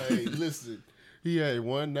 90,000. Hey, listen, he had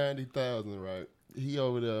won 90,000, right? He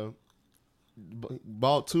over there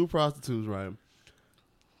bought 2 prostitutes, right?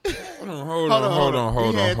 Hold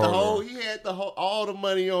on. He had all the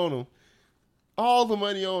money on him. All the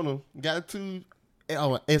money on him. Got 2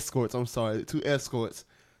 escorts. I'm sorry, 2 escorts,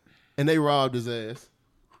 and they robbed his ass.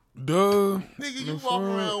 Duh. Nigga, you The walk fuck?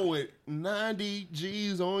 around with 90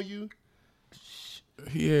 G's on you.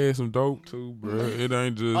 He had some dope too, bro. It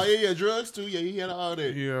ain't just. Oh yeah, drugs too. Yeah, he had all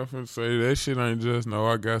that. Yeah, I'm finna say that shit ain't just no.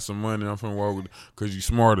 I got some money. I'm finna walk with because you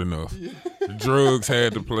smart enough. The drugs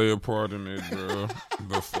had to play a part in it, bro.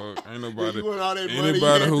 The fuck ain't nobody. You want all that money, you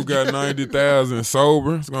Anybody had who to got get- 90,000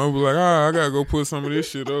 sober, it's gonna be like, I gotta go put some of this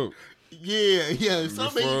shit up. Yeah. Some The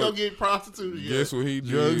niggas fuck? go get prostitutes. Yeah. Guess what he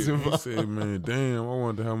Drugs did? He involved. said, "Man, damn, I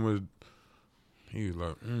wonder how much." He was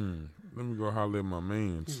like, "Let me go holler at my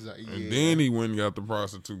mans." He's like, And yeah. then he went and got the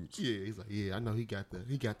prostitutes. Yeah, he's like, yeah, I know he got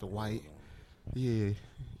the white. Yeah.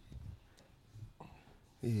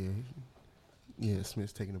 Yeah,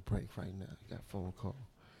 Smith's taking a break right now. Got a phone call.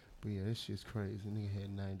 But yeah, this shit's crazy. Nigga had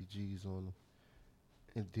 90 G's on him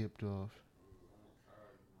and dipped off.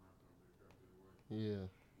 Yeah.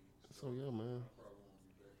 So yeah, man.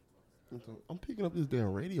 I'm picking up this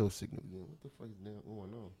damn radio signal again. What the fuck is damn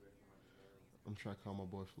going on? I'm trying to call my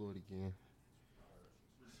boy Floyd again.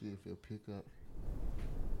 See if he'll pick up.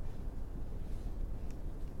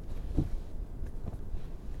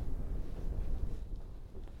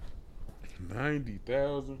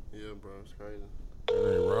 $90,000. Yeah, bro, it's crazy.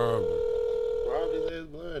 And they robbed him. Robbed his ass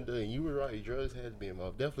blind, dude. You were right. Drugs had to be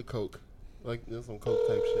involved. Definitely coke. Like, there's some coke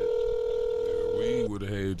type shit. Yeah, we would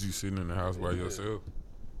have had you sitting in the house by Yeah. yourself.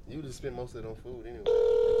 You would have spent most of it on food anyway.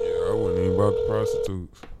 Yeah, I wouldn't even bought the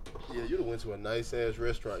prostitutes Yeah, you'd have went to a nice ass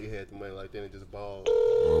restaurant. You had the money like that and just balled.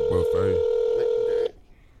 or a buffet.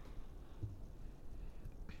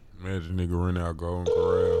 Man, Imagine nigga rent out Golden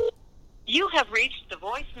Corral. You have reached the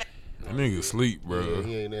voicemail. That nigga sleep, bro. Yeah,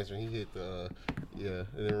 he ain't answering. He hit the,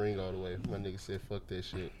 it didn't ring all the way. My nigga said, fuck that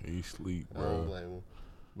shit. He sleep, I don't bro. blame him.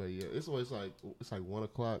 But yeah, it's always like 1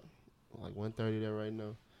 o'clock, like 1:30 there right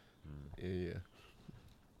now. Yeah.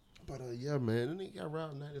 But yeah, man, then he got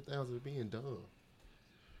around 90,000 being done.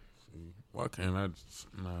 See, why can't I just,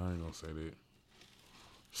 nah, I ain't gonna say that.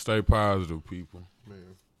 Stay positive, people.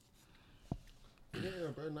 Man. Yeah,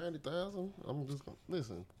 bro, 90,000. I'm just gonna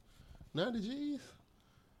listen. 90 G's.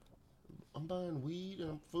 I'm buying weed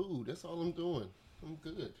and food. That's all I'm doing. I'm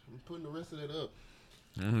good. I'm putting the rest of that up.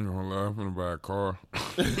 I ain't gonna lie, I'm gonna buy a car.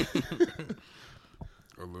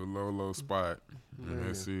 A little low spot. And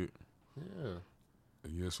that's it. Yeah.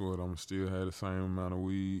 And guess what? I'm still have the same amount of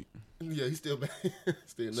weed. Yeah, he's still back.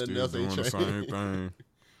 Still nothing Still else doing ain't the changed. same thing.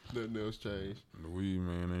 Nothing else changed. The weed,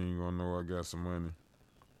 man, they ain't gonna know I got some money.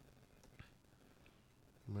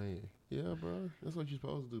 Man. Yeah, bro. That's what you're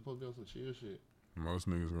supposed to do. Supposed to be on some chill shit. Most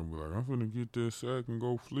niggas gonna be like, I'm finna get that sack and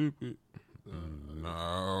go flip it.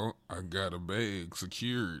 No, I got a bag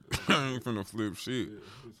secured. I ain't finna flip shit.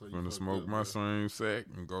 So you Finna fucked smoke up, my bro. same sack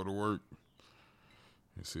and go to work.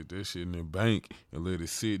 And sit that shit in the bank and let it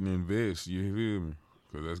sit and invest. You feel me?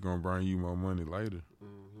 Because that's gonna bring you more money later.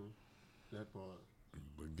 That part.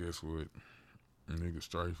 But guess what? Niggas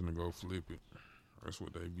straight finna go flip it. That's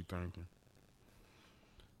what they be thinking.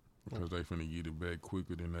 Because they finna get it back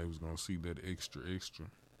quicker than they was gonna see that extra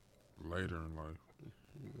later in life.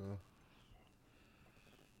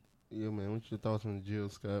 Yeah, man. What's your thoughts on Jill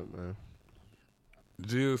Scott, man?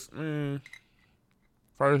 Just, man,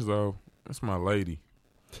 first off, that's my lady.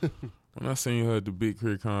 When I seen her at the Big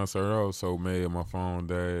Crit concert, I was so mad my phone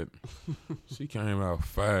died. She came out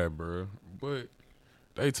fire, bro. But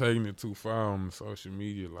they taking it too far on social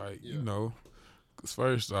media, like, you know. Because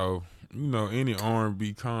first off, you know, any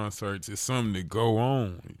R&B concerts is something that go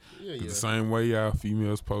on. Yeah, The same way y'all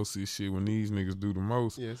females post this shit when these niggas do the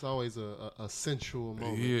most. Yeah, it's always a sensual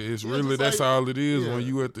moment. Yeah, it's Yeah, really, just that's like- all it is yeah. when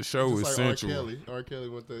you at the show. Just It's like sensual. R. Kelly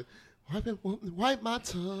went the wipe my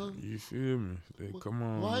tongue. You feel me? They, come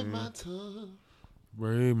on, Wipe man. my tongue.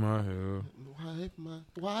 Braid my hair.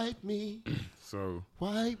 Wipe me. So,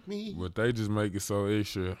 Wipe me. but they just make it so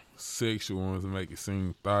extra sexual ones and make it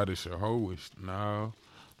seem thottish or hoish. Nah.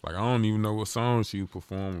 Like, I don't even know what song she was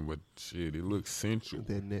performing, but shit, it looks sensual.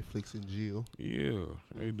 That Netflix and Jill. Yeah,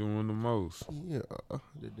 they doing the most. Yeah,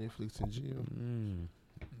 that Netflix and Jill.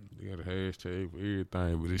 They got a hashtag for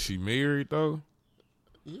everything. But is she married, though?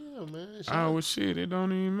 Yeah, man. Oh, well, shit, it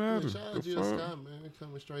don't even matter. Shout out The Jill fuck? Scott, man.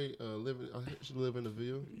 Coming straight, living. She live in the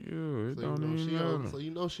Ville. Yeah, it So don't you even know matter. so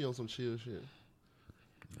you know she on some chill shit.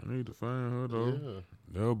 I need to find her, though.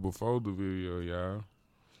 Yeah. That was before the video, y'all.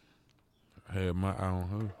 I had my eye on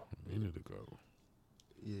her a minute ago.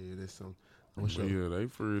 Yeah, that's some. But yeah, they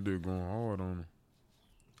afraid they're going hard on her.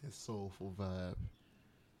 That soulful vibe.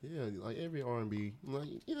 Yeah, like every R&B,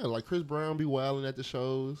 like Chris Brown be wilding at the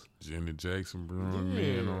shows. Janet Jackson brought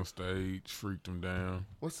Yeah. men on stage, freaked them down.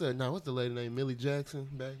 What's that? Now, what's the lady named Millie Jackson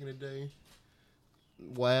back in the day?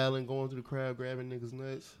 Wilding, going through the crowd, grabbing niggas'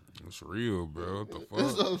 nuts. It's real, bro. What the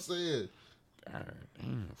That's fuck? what I'm saying. God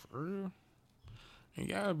damn, for real? And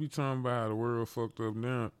y'all be talking about how the world fucked up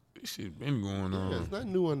now. This shit been going on. Yeah, it's not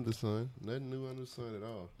new under the sun. Nothing new under the sun at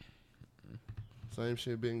all. Same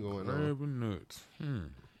shit been going on. Grabbing nuts.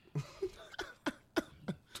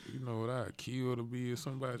 You know what I'd kill to be at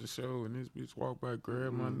somebody's show and this bitch walk by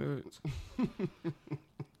grab my nuts?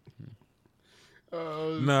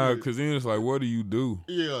 Nah, shit. because then it's like, what do you do?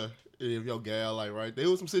 Yeah. If your gal like right there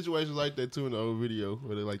was some situations like that too in the old video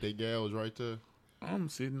where they, like their gal was right there. I'm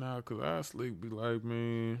sitting out because I sleep be like,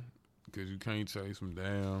 man, because you can't chase them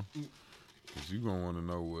down. Because you going to want to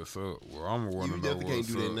know what's up. Well, I'm going to want You to know definitely what's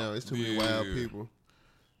can't up. do that now. It's too many wild people.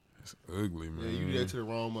 It's ugly, man. Yeah, you do that to the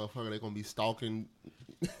wrong motherfucker, they gonna be stalking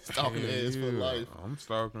their ass for life. I'm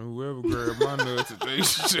stalking whoever grabbed my nuts at they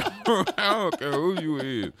show. I don't care who you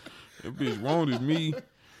is. That bitch wanted me.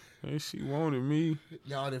 And she wanted me.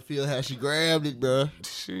 Y'all didn't feel how she grabbed it, bro.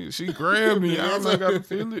 She grabbed me. I don't got to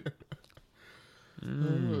feel it.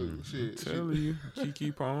 Shit, Telling you,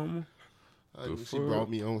 Kiki Palmer. she fuck? brought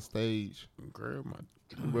me on stage, Grab my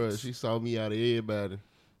nuts. bro. She saw me out of everybody.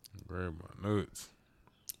 Grab my nuts.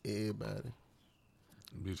 Everybody.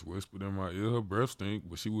 Bitch whispered in my ear. Her breath stink,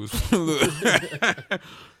 but she was look.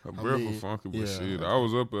 Her breath was funky, but yeah. shit, I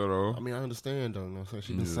was up at all. I mean, I understand though. You know what I'm saying?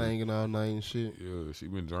 She been Yeah. singing all night and shit. Yeah, she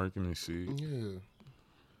been drinking and shit. Yeah.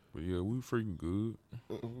 But yeah, we freaking good.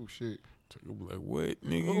 Oh shit. You'll be like, what,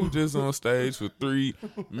 nigga? You just on stage for 3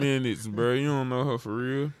 minutes, bro. You don't know her for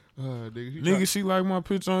real. Nigga, she like my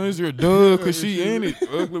picture on Instagram. Duh, cause she in it.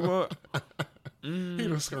 Ugly muck. He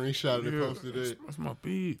done screenshotted and posted it. That's my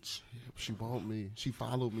bitch. She want me. She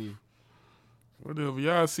followed me. Whatever.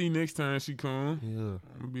 Y'all see next time she come. Yeah.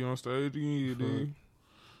 I'm going to be on stage again, dude.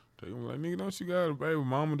 They gonna be like, nigga, don't you got a baby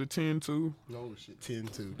mama to tend to? No shit.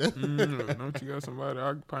 10-2. Don't you got somebody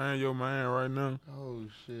occupying your mind right now? Oh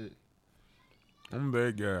shit. I'm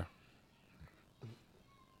that guy.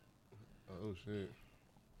 Oh shit.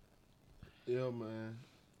 Yeah, man.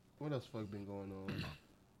 What else fuck been going on?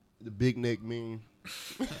 The big neck meme.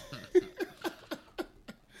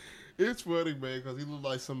 It's funny, man, because he look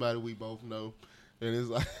like somebody we both know, and it's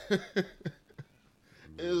like,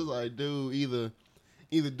 it's like, dude, either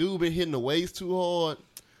dude been hitting the waist too hard,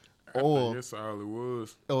 or that's all it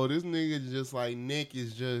was. Oh, this nigga just like Nick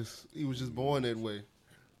is just he was just born that way.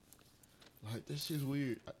 Like this shit's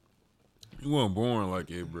weird. You wasn't born like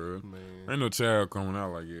it, bro. Man, Ain't no child coming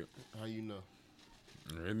out like it. how you know?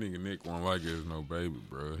 That nigga Nick wasn't like it as no baby,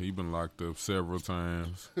 bro. He been locked up several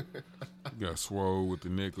times. He got swole with the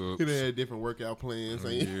neck up. He done had different workout plans.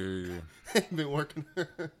 Yeah. Ain't been working.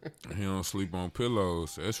 He don't sleep on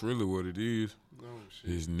pillows. That's really what it is. Oh shit.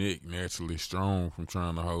 His neck naturally strong from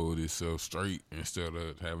trying to hold itself straight instead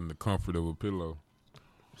of having the comfort of a pillow.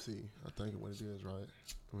 See, I think what it is, right?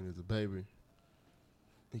 When he was a baby,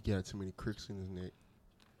 he got too many cricks in his neck.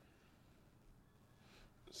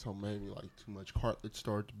 So maybe like too much cartilage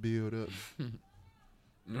started to build up.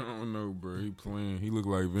 I don't know, bro. He playing. He look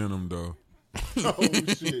like Venom, though. Oh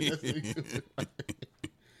shit! That's what he was like.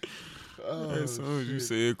 Oh, As soon as you shit.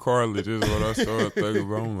 said cartilage, is what I started thinking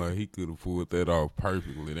about. I'm like, he could have pulled that off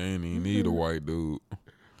perfectly. They ain't even need a white dude.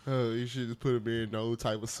 Oh, you should just put him in no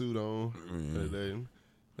type of suit on. Yeah.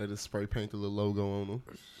 They just spray paint the little logo on him.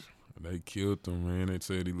 They killed him, man. They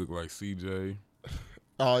said he looked like CJ.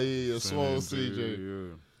 Oh yeah, San swole Andreas,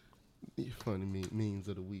 CJ. Yeah. Funny memes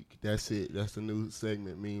of the week. That's it. That's the new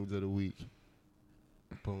segment. Memes of the week.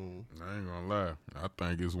 Boom. I ain't gonna lie. I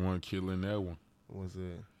think it's one killing that one. What's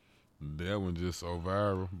that? That one just so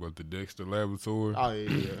viral, but the Dexter Laboratory. Oh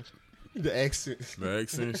yeah. The accent. The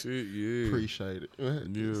accent shit, yeah. Appreciate it.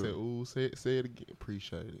 Yeah. Say, ooh, say it again.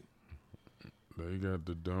 Appreciate it. They got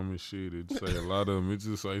the dumbest shit. It say a lot of them. It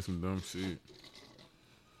just say some dumb shit.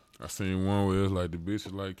 I seen one where it's like the bitch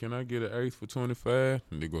is like, "Can I get an eighth for 25?"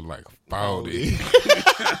 And they go like, "40."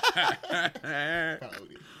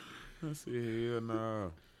 I said, "Hell nah."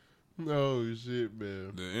 No shit,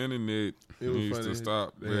 man. The internet It was needs funny. to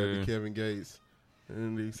stop, They had man. the Kevin Gates.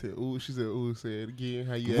 And they said, ooh, she said, ooh, say it again.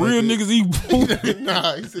 How you Real acting? niggas eat booty.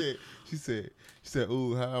 Nah, she said,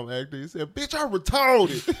 ooh, how I'm acting. He said, bitch, I'm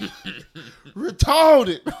retarded.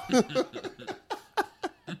 Retarded.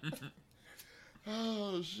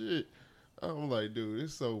 Oh, shit. I'm like, dude,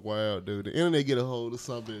 it's so wild, dude. The internet get a hold of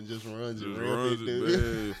something and just runs it rampant, dude.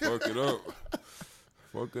 Man. Fuck it up.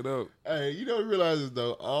 Fuck it up. Hey, you don't realize this,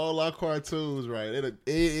 though. All our cartoons, right?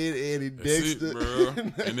 Eddie, That's Dexter. it,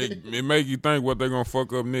 bro. And it make you think what they gonna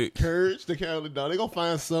fuck up next. Courage, the Cowardly Dog. They gonna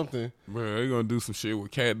find something. Bro, they gonna do some shit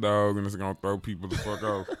with Cat Dog and it's gonna throw people the fuck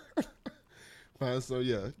off. So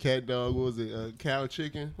yeah, cat dog. What was it? Cow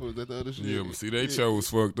chicken? What was that the other shit? Yeah, but see, they show was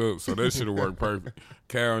fucked up, so that should have worked perfect.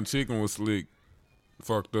 Cow and chicken was slick.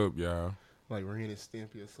 Fucked up, y'all. Like Ren and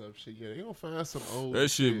Stimpy or some shit. Yeah, they gonna find some old. That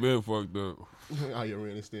shit been fucked up. Oh yeah,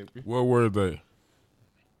 Ren and Stimpy. What were they?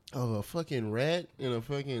 A fucking rat and a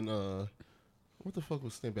fucking what the fuck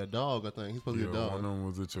was Stimpy? A dog, I think. He's supposed to be a One dog. of them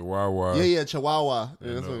was a Chihuahua. Yeah, Chihuahua. Yeah,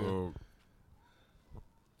 And, that's what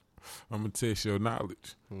I'm gonna test your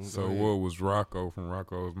knowledge. So go ahead. what was Rocco from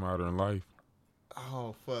Rocco's Modern Life?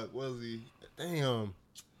 Oh fuck, what was he? Damn.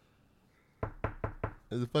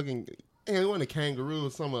 There's a fucking he wasn't a kangaroo,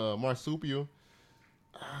 some marsupial.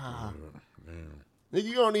 Damn. Nigga,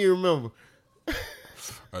 you don't even remember.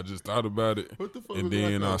 I just thought about it. What the fuck And was it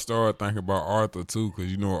then like I that? started thinking about Arthur too, cause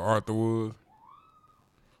you know what Arthur was?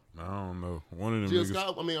 I don't know. One of them Jill niggas.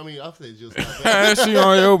 Scott. I mean, I said Jill Scott. That shit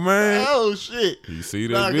on your man. Oh shit! You see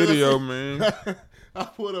Nah, that 'cause I video, see- man. I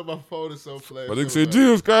put up my phone so flash. But they said,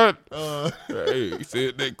 Jill Scott. Uh, Hey, he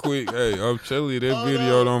said that quick. Hey, I'm telling you, that Oh,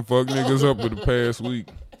 video no. done fuck niggas up in the past week.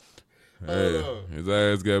 Hey, no. his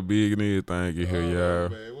ass got big and everything in here, y'all.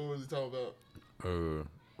 man, what was he talking about?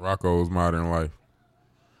 Rocco's Modern Life.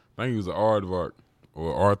 I think he was an aardvark.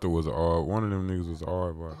 Or Arthur was an aardvark. One of them niggas was an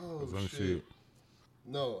aardvark. Oh or some shit.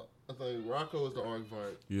 No, I think Rocco is the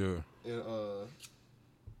Aardvark, Yeah. and oh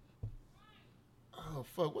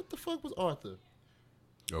fuck, what the fuck was Arthur?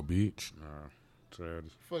 A bitch. Nah.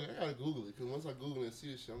 Childish. Fuck, I gotta Google it because once I Google it and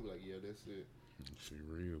see this shit, I'm like, yeah, that's it. She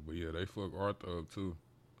real. But yeah, they fuck Arthur up too.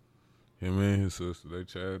 Him and his sister, they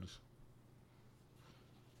childish.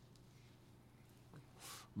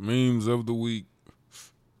 Memes of the week.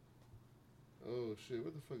 Oh shit,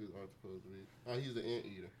 what the fuck is Arthur supposed to be? Oh, he's the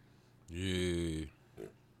anteater. Yeah.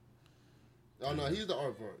 Oh no, he's the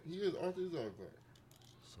aardvark. He is Arthur. He's the aardvark.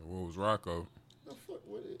 So what was Rocco? The fuck?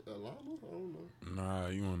 What? A llama? I don't know. Nah,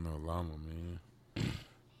 you don't know llama, man.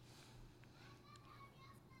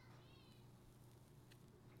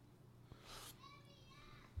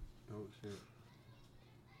 Oh shit.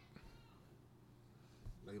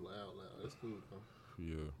 They loud. That's cool though.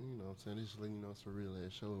 Yeah. You know what I'm saying? It's letting you know it's a real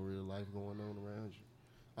ass show and real life going on around you.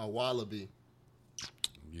 A wallaby.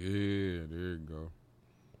 Yeah, there you go.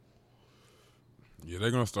 Yeah,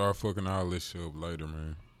 they gonna start fucking all this shit up later,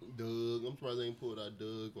 man. Doug. I'm surprised they ain't pulled out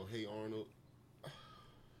Doug or Hey Arnold.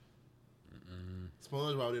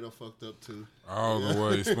 SpongeBob, they done fucked up too. All the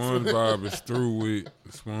way. SpongeBob is through with.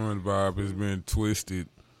 SpongeBob has been twisted.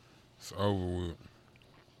 It's over with.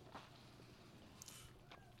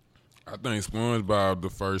 I think SpongeBob the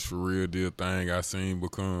first for real deal thing I seen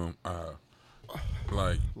become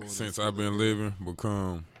like since I've been living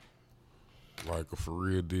become like a for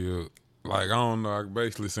real deal. Like I don't know, I'm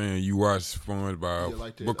basically saying you watch SpongeBob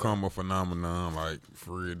like that, become a phenomenon, like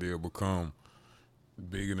for real deal become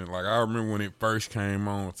bigger than like I remember when it first came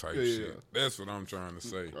on type shit. Yeah. That's what I'm trying to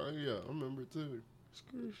say. Oh yeah, I remember it too.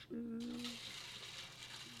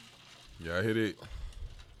 Yeah, I hit it.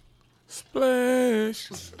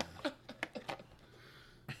 Splash.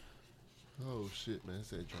 Oh shit, man! It's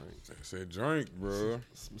that drink. That's that drink, bro.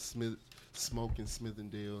 Smoking Smith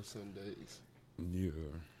and Dale Sundays. Yeah.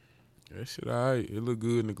 That shit alright. It look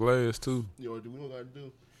good in the glass too. Yo, do we know what I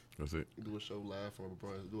do? That's it. Do a show live from a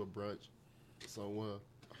brunch. Do a brunch somewhere.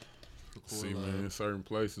 See, man, certain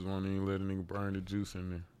places won't even let a nigga burn the juice in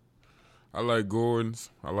there. I like Gordon's.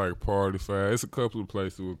 I like Party Five. It's a couple of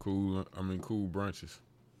places with cool brunches.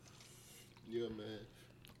 Yeah, man.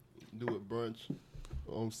 Do a brunch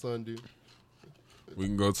on Sunday. We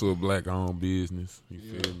can go to a black-owned business. You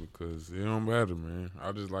feel me? Because it don't matter, man.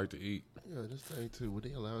 I just like to eat. Yeah, this thing too. Would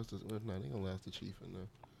they allow us to? Well, nah, they gonna allow us to chief in there.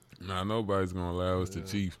 Nah, nobody's gonna allow us to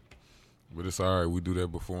chief. But it's all right. We do that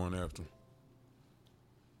before and after.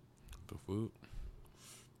 The fuck?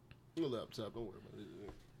 Your laptop. Don't worry about it.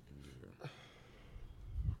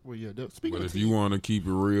 Well, yeah. Speaking But of if you want to keep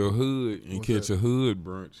it real hood and catch a hood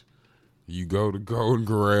brunch, you go to Golden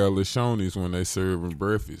Corral or Shoney's when they serving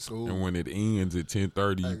breakfast. Ooh. And when it ends at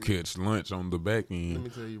 10:30, you catch lunch on the back end Let me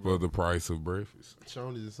tell you, for bro. the price of breakfast.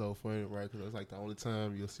 Shoney's is so funny, right? Because it's like the only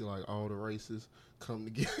time you'll see like all the races come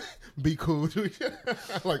together, be cool to each other.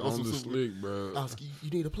 Like On the slick, bro. Oscar, you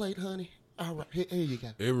need a plate, honey? All right, here you go.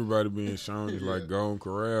 Everybody being Shoney's like Golden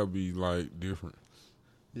Corral be like different.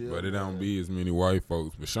 Yeah, But it don't man. be as many white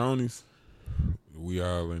folks. But Shoney's, we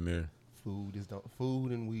all in there.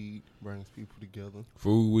 Food and weed brings people together.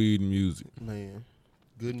 Food, weed, and music. Man,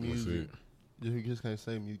 good That's music. it. You just can't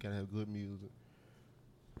say music. You gotta have good music.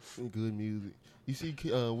 Good music. You see,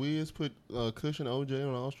 Wiz put Cushion OJ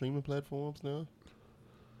on all streaming platforms now.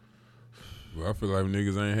 Well, I feel like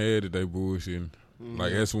niggas ain't had it, they bullshitting.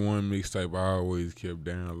 Like, that's one mixtape I always kept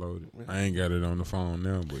downloaded. I ain't got it on the phone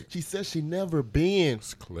now, but She said she never been.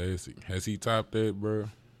 it's classic. Has he topped that, bro?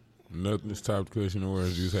 Nothing's topped Cushion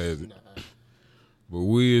Orange Juice has it. Nah. But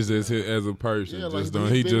Wiz as a person, Yeah, like, just but done,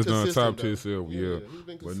 he's he been just done consistent, topped though. himself, Yeah, he's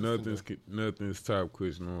been But consistent, nothing's topped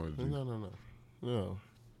Cushion Orange Juice. No.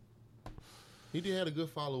 He did had a good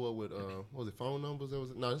follow up with what was it Phone Numbers? That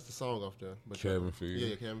was no, that's the song off there. But Cabin Fever.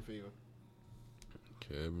 Yeah, Cabin Fever.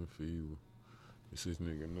 Cabin Fever. It's this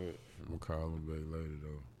nigga nut. I'm gonna call him back later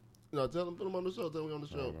though. No, tell him, put him on the show. Tell him we on the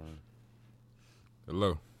show. Hold on.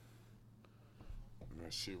 Hello.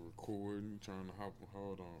 That shit recording. Trying to hop.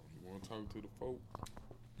 Hold on. You want to talk to the folk?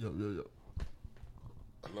 Yo.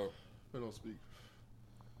 Hello. Put on speak.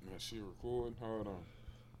 That shit recording. Hold on.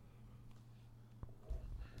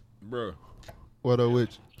 Bruh. What up with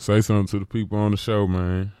you? Say something to the people on the show,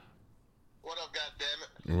 man. What up,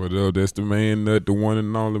 goddammit? What up? That's the man nut, the one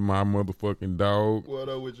and only, my motherfucking dog. What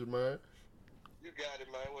up with you, man? You got it,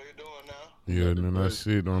 man. What you doing now? Yeah, and then that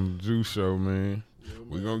shit on the Juice Show, man. Yeah,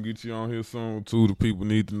 We gonna get you on here soon too. The people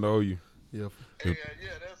need to know you. Yeah. Yeah,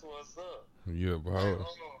 that's what's up. Yeah, but Hold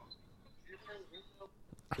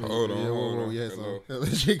hold on. Hold on, Yeah, hold on. Yes, Hello.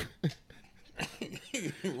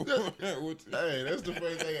 Hey, that's the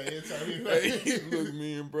first thing anytime he Hey, look,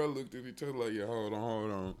 me and bro looked at each other like, yeah, hold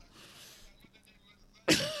on.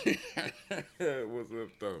 What's up,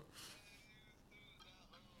 though?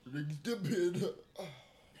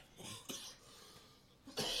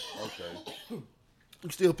 Okay. I'm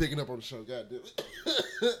still picking up on the show. God damn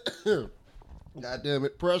it. God damn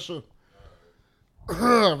it. Pressure.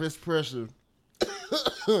 It's pressure.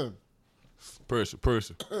 Pressure.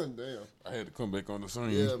 Damn. I had to come back on the scene.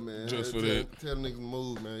 Yeah, man. Just for that. Tell niggas to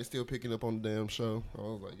move, man. They still picking up on the damn show. I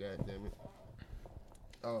was like, God damn it.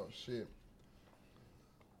 Oh, shit.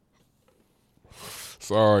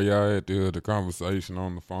 Sorry, y'all had to hear the conversation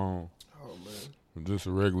on the phone. Oh, man. I'm just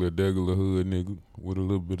a regular hood nigga with a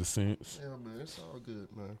little bit of sense. Yeah, man. It's all good,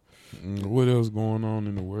 man. What else going on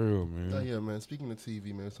in the world, man? Oh, yeah, man. Speaking of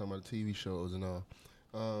TV, man, talking about the TV shows and all.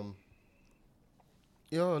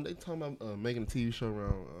 They talking about making a TV show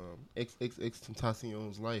around XXX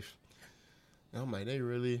Tentacion's life. And I'm like, they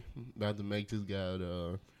really about to make this guy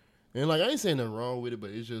and like, I ain't saying nothing wrong with it,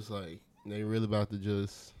 but it's just like, they really about to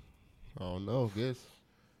just, I don't know, I guess,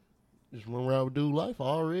 just run around with dude life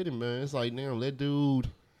already, man. It's like, damn, let dude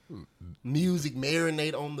music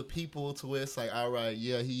marinate on the people to where it's like, all right,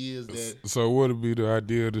 yeah, he is that. So what would be the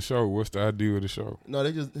idea of the show? What's the idea of the show? No,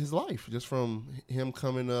 they just his life, just from him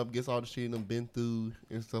coming up, gets all the shit he's been through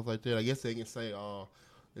and stuff like that. I guess they can say, oh,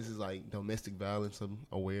 this is like domestic violence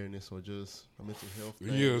awareness or just a mental health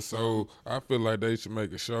thing. Yeah, so I feel like they should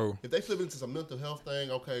make a show. If they flip into some mental health thing,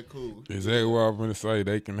 okay, cool. Exactly what I'm going to say.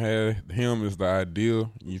 They can have him as the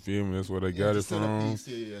ideal. You feel me? That's where they got it from.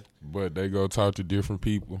 But they go talk to different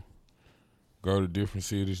people. Go to different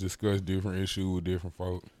cities, discuss different issues with different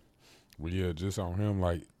folk. But yeah, just on him,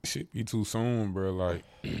 like, shit be too soon, bro. Like,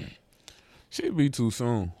 shit be too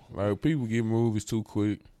soon. Like, people get movies too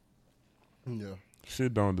quick. Yeah.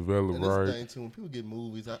 Shit don't develop and right. That's the thing, too. When people get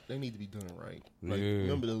movies, they need to be done right. Like, yeah.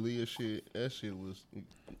 Remember the Leah shit? That shit was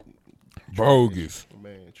bogus.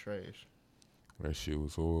 Man, trash. That shit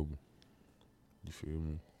was horrible. You feel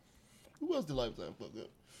me? Who else did Lifetime fuck up?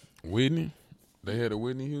 Whitney? They had a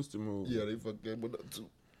Whitney Houston movie. Yeah, they fucked that one up, too.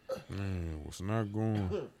 Man, what's not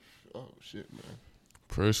going? Oh, shit, man.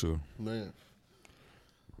 Pressure. Man.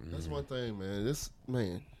 That's one thing,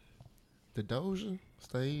 man. The Doja,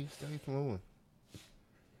 stay flowing.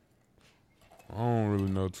 I don't really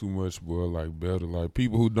know too much, boy. Like, better. Like,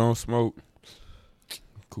 people who don't smoke,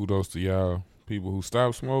 kudos to y'all. People who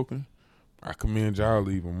stop smoking, I commend y'all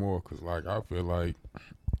even more. Because, like, I feel like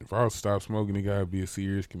if I was to stop smoking, it got to be a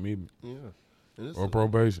serious commitment. Yeah. Or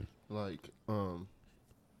probation. Like, something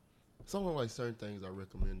like certain things I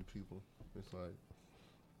recommend to people. It's like,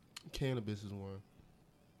 cannabis is one.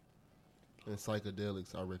 And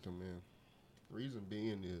psychedelics I recommend. Reason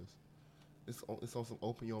being is, it's on some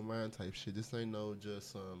open your mind type shit. This ain't no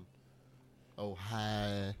just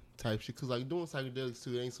high type shit. Cause like doing psychedelics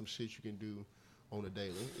too, it ain't some shit you can do on a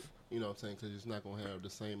daily. You know what I'm saying? Cause it's not gonna have the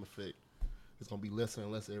same effect. It's gonna be lesser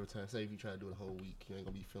and lesser every time. Say if you try to do it a whole week, you ain't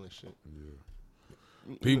gonna be feeling shit.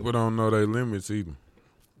 Yeah. People don't know their limits either.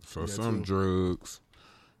 So some too. drugs,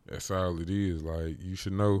 that's all it is. Like, you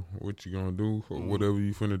should know what you're gonna do or whatever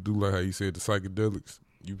you finna do. Like how you said, the psychedelics,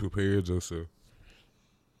 you prepared yourself.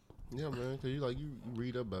 Yeah, man, because you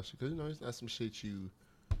read up about shit. Because, it's not some shit you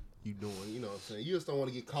doing. You know what I'm saying? You just don't want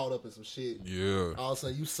to get caught up in some shit. Yeah. All of a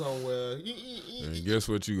sudden, you somewhere. And guess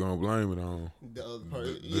what you going to blame it on? The other part.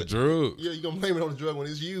 The drug. Yeah, you going to blame it on the drug when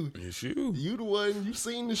it's you. It's you. You the one. You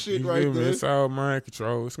seen the shit you right there. It's all mind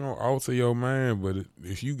control. It's going to alter your mind. But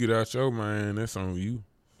if you get out your mind, that's on you.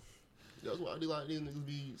 That's why these niggas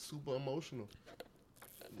be super emotional.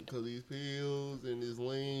 Because these pills and this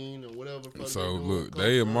lean and whatever. So, look,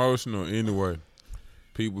 they emotional anyway.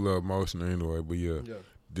 People are emotional anyway. But, yeah,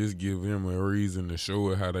 this give them a reason to show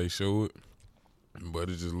it how they show it. But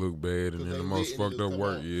it just look bad. And in the most fucked up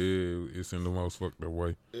way. Yeah, it's in the most fucked up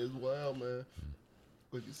way. It's wild, man.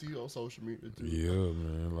 But you see it on social media, too. Yeah,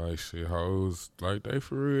 man. Like, shit, hoes, like, they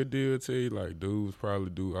for real deal tell you. Like, dudes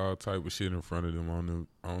probably do all type of shit in front of them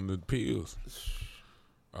on the pills.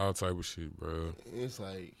 All type of shit, bro. It's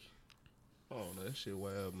like, I don't know, that shit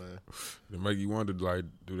wild, man. It make you wonder, like,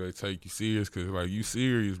 do they take you serious? Because, like, you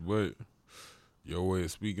serious, but your way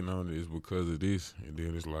of speaking on it is because of this. And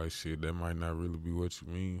then it's like, shit, that might not really be what you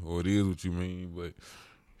mean. Or it is what you mean, but,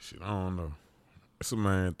 shit, I don't know. It's a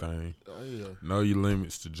man thing. Oh, yeah. Know your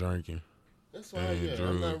limits to drinking. That's why,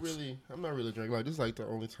 I'm not really drinking. Like, this is like the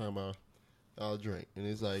only time I'll drink. And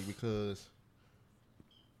it's like, because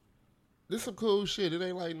this some cool shit. It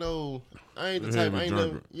ain't like I ain't the type. I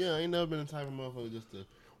ain't never been the type of motherfucker just to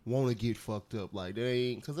want to get fucked up. Like that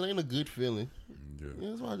ain't, cause it ain't a good feeling. Yeah,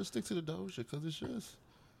 that's why I just stick to the Doja, cause it's just.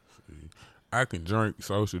 I can drink,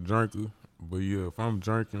 social drinker, but yeah, if I'm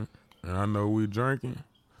drinking and I know we drinking,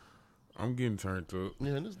 I'm getting turned up.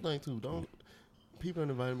 Yeah, and this thing too. People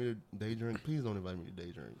don't invite me to day drink. Please don't invite me to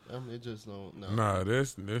day drink. It just don't. Nah,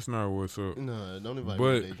 that's not what's up. Nah, don't invite me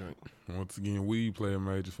to day drink. Once again, weed play a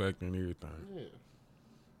major factor in everything. Yeah.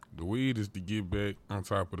 The weed is to get back on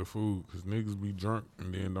top of the food, because niggas be drunk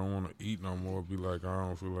and then don't want to eat no more. Be like, I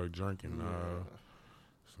don't feel like drinking. Nah.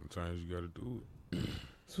 Sometimes you got to do it.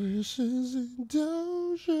 Swishes and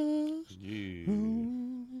Doja. Yeah.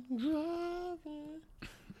 Driving.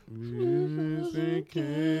 Swishes and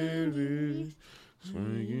candy.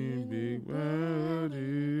 Swinging big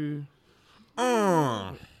body.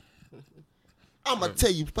 I'm going to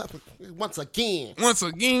tell you once again. Once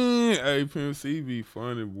again, hey, Pimp C be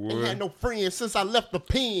funny, boy. Ain't had no friends since I left the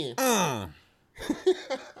pen.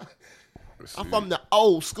 I'm from the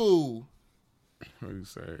old school. What you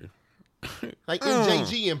say? Like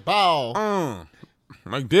MJG and Ball.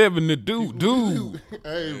 Like Devin the dude.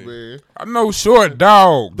 Hey, man. I know Short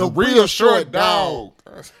Dog. The real Short Dog.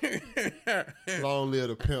 Dog. Long live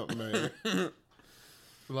the pimp, man.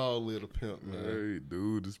 Long live the pimp, man. Hey,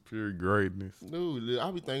 dude, it's pure greatness. Dude, I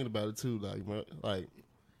be thinking about it too. Like, man, like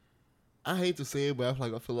I hate to say it, but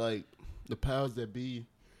I feel like the powers that be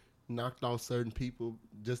knocked off certain people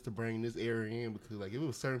just to bring this era in, because like if it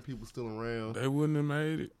was certain people still around, they wouldn't have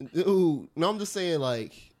made it. Dude, no, I'm just saying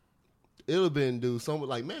like it would have been someone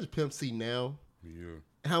like imagine Pimp C now. Yeah.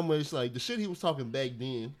 How much like the shit he was talking back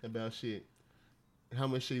then about shit. How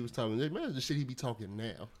much shit he was talking. Imagine the shit he be talking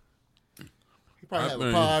now. He probably have a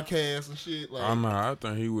podcast and shit. Like, I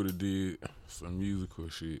think he would have did some musical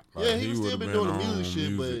shit. Like, yeah, he would still been doing the music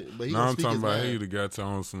shit, but he I'm speak talking his about mind. he would have got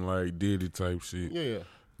on some like Diddy type shit. Yeah.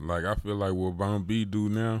 Like I feel like what Bun B do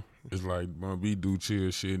now is like Bun B do chill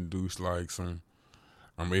shit and do like some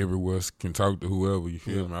I'm everywhere, can talk to whoever, you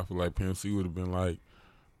feel me? I feel like Pimp C would have been like,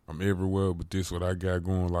 I'm everywhere, but this what I got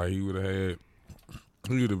going. Like he would have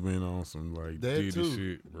been on some like that Diddy too.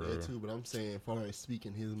 shit, bro. That too, but I'm saying as far as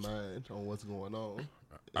speaking his mind on what's going on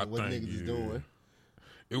I and what think, niggas is doing.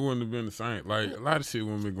 It wouldn't have been the same. Like a lot of shit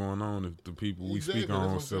wouldn't be going on if the people we Exactly, speak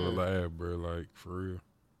on that's still what I'm saying. alive, bro. Like for real.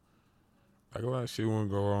 Like a lot of shit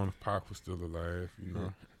wouldn't go on if Pac was still alive, you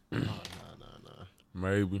know. Nah.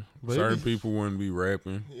 Maybe. But Certain people wouldn't be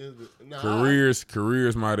rapping. Nah,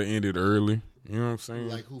 Careers might have ended early. You know what I'm saying?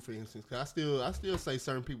 like who, for instance? 'Cause I still say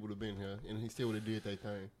certain people would have been here and he still would have did their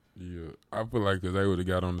thing. Yeah, I feel like 'cause they would have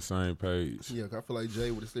got on the same page. Yeah, 'cause I feel like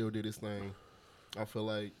Jay would have still did his thing. I feel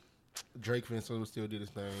like Drake, for instance, would still did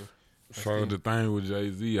his thing. So the thing with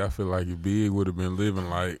Jay-Z, I feel like if Big would have been living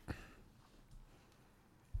like,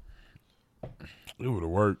 it would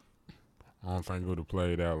have worked. I don't think it would have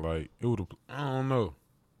played out like it would have. I don't know.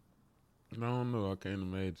 I can't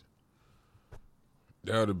imagine.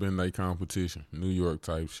 That would have been their competition, New York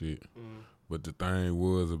type shit. But the thing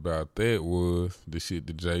was about that was the shit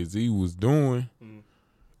that Jay-Z was doing.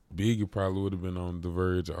 Biggie probably would have been on the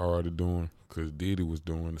verge of already doing, because Diddy was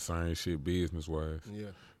doing the same shit business wise. Yeah.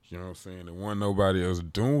 You know what I'm saying? There wasn't nobody else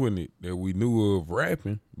doing it that we knew of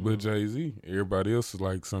rapping but Jay-Z. Everybody else is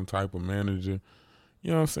like some type of manager. You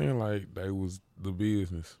know what I'm saying? Like, they was the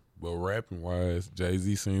business. But rapping-wise,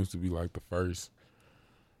 Jay-Z seems to be like the first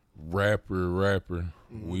rapper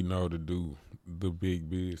we know to do the big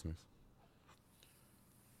business.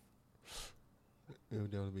 It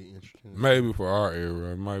would definitely be interesting. Maybe for our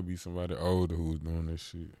era, it might be somebody older who's doing this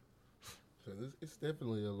shit. So it's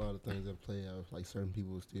definitely a lot of things that play out. Like certain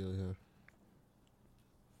people are still here.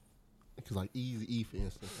 Because like Eazy-E, for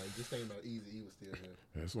instance, like just think about Eazy-E was still here.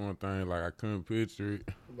 That's one thing, like, I couldn't picture it.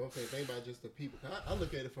 But okay, think about just the people. I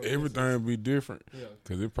look at it from Everything would be different. Yeah.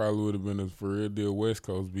 Because it probably would have been a for real deal West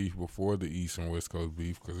Coast beef before the East and West Coast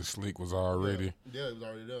beef, because the Slick was already. Yeah, it was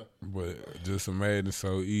already there. But just imagine,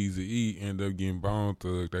 so Eazy-E ended up getting Bone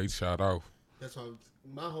Thug, they shot off. That's why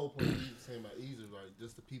my whole point of saying about Eazy was like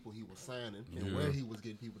just the people he was signing and where he was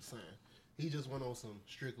getting people to sign. He just went on some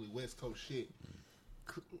strictly West Coast shit.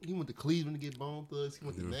 He went to Cleveland to get Bone Thugs. He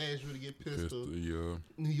went to Nashville to get Pistol. Yeah.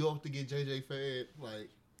 New York to get JJ Fad. Like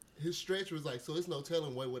his stretch was like, so it's no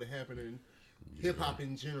telling what would have happened in hip hop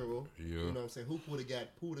in general. Yeah. You know what I'm saying? Who would have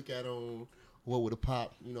got on? What would have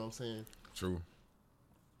popped? You know what I'm saying? True.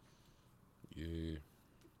 Yeah.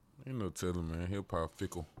 Ain't no telling, man. Hip hop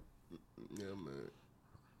fickle. Yeah, man.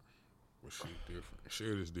 But shit different. Shit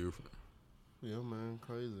is different. Yeah, man,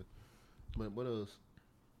 crazy. But what else?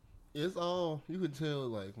 It's all you can tell.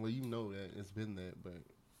 Like, well, you know that it's been that, but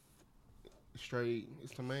straight.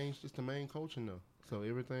 It's the main culture now. So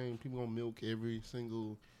everything people gonna milk every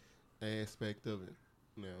single aspect of it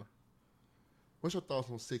now. What's your thoughts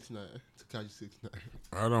on 6ix9ine, Tekashi 6ix9ine?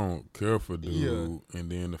 I don't care for dude, and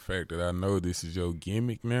then the fact that I know this is your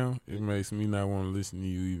gimmick now, it makes me not want to listen to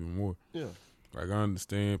you even more. Yeah. Like, I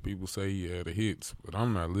understand people say he had the hits, but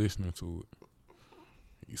I'm not listening to it.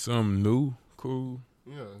 He's something new, cool.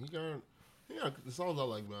 Yeah, he got the songs I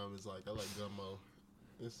like about him is like I like Gummo.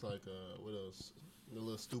 It's like what else? The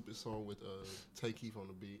little stupid song with Tay Keith on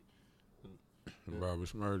the beat. Bobby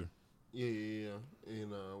Smurder. Yeah.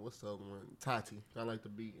 And what's the other one? Tati. I like the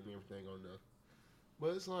beat and everything on there.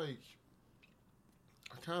 But it's like,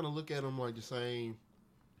 I kind of look at them like the same,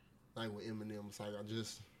 like with Eminem. It's like I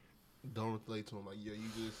just don't relate to him. Like, yeah,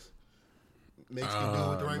 you just makes me do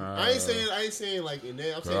with the right. Nah. I ain't saying like in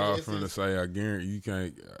that. I'm saying I was finna say, I guarantee you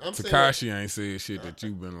can't. Tekashi ain't said shit that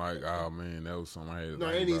you've been like, oh man, that was something I had. No,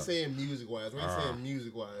 I ain't even saying music wise. I ain't saying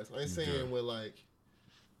music wise. I ain't saying with like,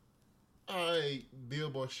 all right,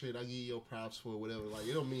 Billboard shit. I give you your props for whatever. Like,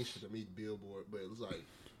 it don't mean shit to me, Billboard. But it's like,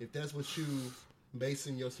 if that's what you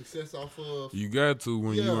basing your success off of, you got to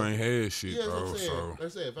when you ain't had shit, yeah, bro. That's what I'm saying. So Like I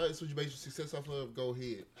said, if that's what you base your success off of, go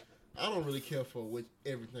ahead. I don't really care for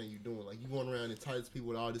everything you're doing. Like, you going around and tight people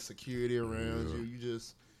with all this security around you.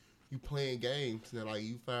 You playing games. And like,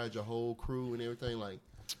 you fired your whole crew and everything. Like,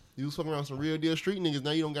 you was fucking around some real deal street niggas.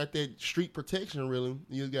 Now you don't got that street protection really.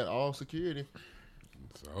 You just got all security.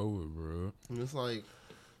 it's over, bro. And it's like,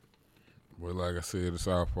 Well, like I said, it's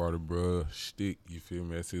all part of bro shtick. You feel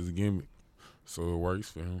me? That's his gimmick. So it works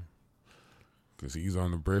for him. Because he's on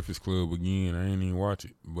the Breakfast Club again. I ain't even watch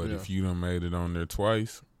it. But if you done made it on there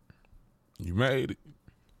twice, you made it.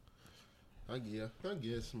 I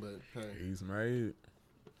guess, but hey. He's made it.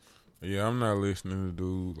 Yeah, I'm not listening to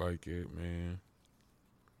dude like that, man.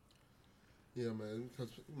 Yeah, man. Because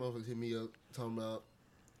motherfuckers hit me up talking about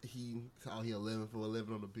he 11 for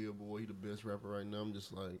 11 on the Billboard. He the best rapper right now. I'm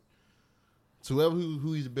just like, to whoever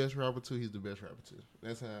who he's the best rapper to, he's the best rapper to.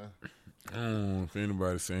 That's how. I don't know if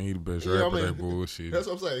anybody's saying he the best rapper, that bullshit. That's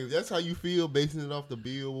what I'm saying. If that's how you feel, basing it off the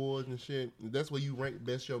Billboards and shit, that's what you rank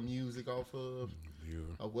best your music off of.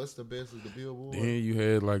 Yeah. What's the best of the Billboard? Then you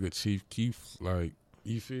had like a Chief Keef, like,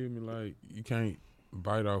 you feel me? Like, you can't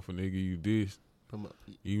bite off a nigga you diss.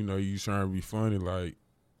 Even though you trying to be funny, like,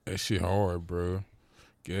 that shit hard, bro.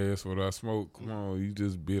 Gas what I smoke. Come on, you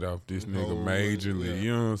just bit off this nigga majorly. Yeah.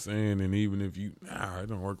 You know what I'm saying? And even if you, it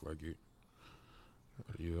don't work like it.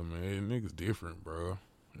 Yeah, man, niggas different, bro.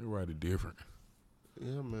 Everybody different.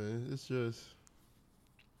 Yeah, man. It's just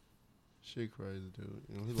shit crazy, dude.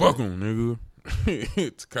 You know, Fuck him, nigga.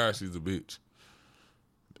 Tekashi's a bitch.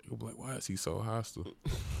 They be like, why is he so hostile?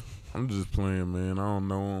 I'm just playing, man. I don't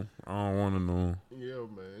know him. I don't want to know him. Yeah,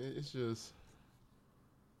 man. It's just,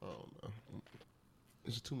 I don't know.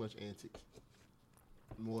 It's just too much antics.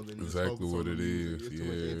 More than exactly what it is. It's too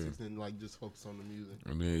much antics than like just focus on the music.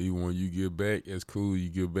 And then even when you get back, it's cool. You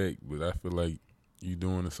get back, but I feel like you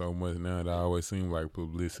doing it so much now that I always seem like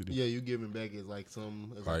publicity. Yeah, you giving back is like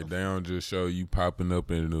some. Like they don't just show you popping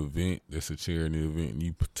up in an event that's a charity event and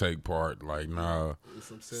you take part. Like nah, it's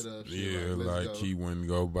some setup. Yeah, like he went and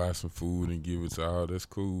go buy some food and give it to all. That's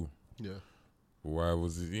cool. Yeah. But why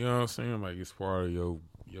was it? You know what I'm saying? Like it's part of your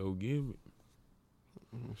gimmick.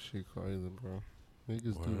 Shit crazy, bro. Niggas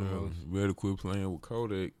do the most. You better quit playing with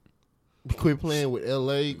Kodak. Quit playing with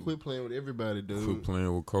LA. Quit playing with everybody, dude. Quit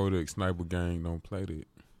playing with Kodak. Sniper Gang don't play that.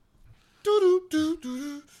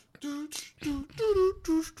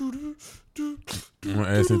 I'm gonna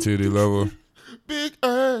ask into the level. Big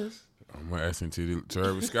ass. I'm gonna ask into the.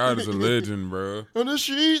 Travis Scott is a legend, bro. On the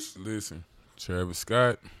sheets. Listen, Travis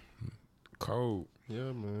Scott, cold.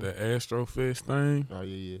 Yeah, man. That Astrofest thing. Oh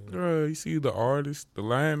yeah. Bro, you see the artist, the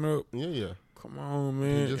lineup. Yeah. Come on,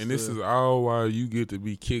 man. And this is all while you get to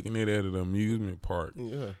be kicking it at an amusement park.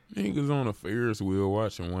 Yeah. Niggas on a Ferris wheel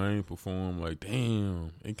watching Wayne perform like,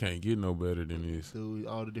 damn, it can't get no better than this. Dude,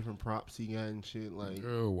 all the different props he got and shit. Like,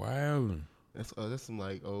 girl, wildin'. That's some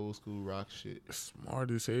like old school rock shit.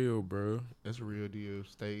 Smart as hell, bro. That's a real deal.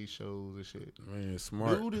 Stage shows and shit. Man,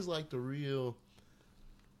 smart. Dude is like the real,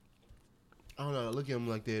 I don't know, look at him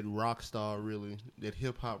like that rock star, really. That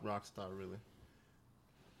hip hop rock star, really.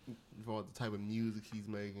 For the type of music he's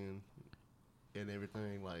making and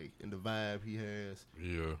everything, like, and the vibe he has.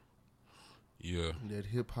 Yeah. That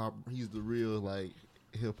hip hop, he's the real, like,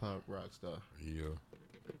 hip hop rock star. Yeah.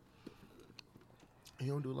 He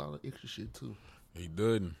don't do a lot of extra shit, too. He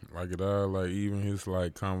doesn't. Like it all, like, even his,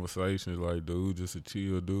 like, conversations, like, dude, just a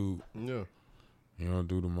chill dude. Yeah. He don't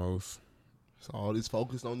do the most. So all this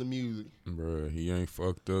focused on the music. Bruh, he ain't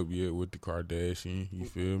fucked up yet with the Kardashian. You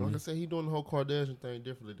feel me? Like I said, he doing the whole Kardashian thing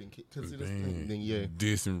differently than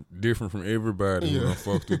different from everybody who done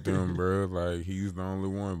fucked with them, bro. Like, he's the only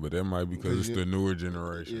one, but that might be because it's the newer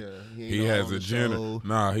generation. Yeah, he has a Jenner.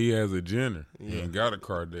 Nah, he has a Jenner. Yeah. He ain't got a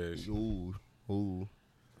Kardashian. Ooh.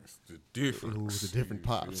 It's the difference. Ooh, the different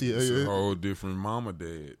pops. It's a whole different mama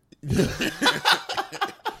dad.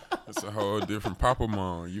 That's a whole different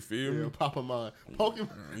PapaMom. You feel Yeah, me? PapaMom. Pokemon.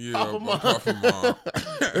 Yeah, PapaMom.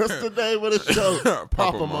 That's the name of the show.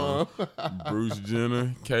 PapaMom. Bruce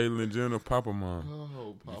Jenner, Caitlyn Jenner, PapaMom.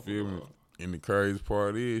 Oh, You feel me? PapaMom. And the crazy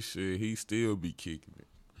part is, shit, he still be kicking it.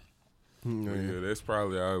 But yeah, that's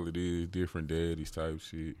probably all it is. Different daddies type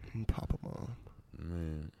shit. PapaMom.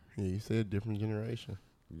 Man. Yeah, you said different generation.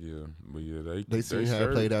 Yeah, but yeah, They seen how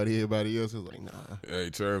it played out everybody else. It was like, nah. Hey,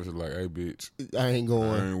 Travis is like, hey, bitch. I ain't going.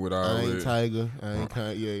 I ain't with all I ain't that. Tiger. I ain't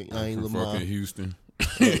Kanye. I ain't From Lamar. fucking Houston.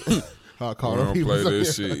 I call We them don't people. play that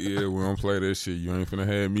shit. Yeah, we don't play that shit. You ain't finna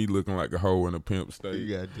have me looking like a hoe in a pimp state.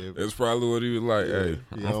 You got that. That's probably what he was like. Hey,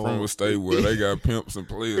 Yeah, I'm from a state where they got pimps and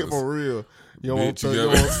players. For real. You don't want Bitch, you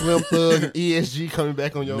got- Slim Thug and ESG coming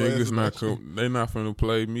back on your Niggas ass. not they not finna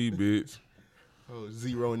play me, bitch. Oh,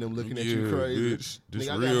 Zero and them looking at Yeah, you crazy. bitch. This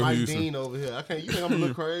Nigga, I real got Mike Houston. Dean over here. I can't. You think I'm gonna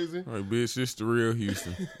look crazy? Like, bitch, this the real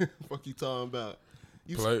Houston. Fuck you talking about?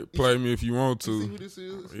 You Play me if you want You see to. who this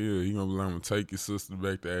is? Yeah, he gonna be like, I'm gonna take your sister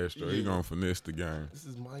back to Astro. He Yeah. gonna finesse the game. This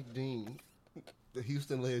is Mike Dean, the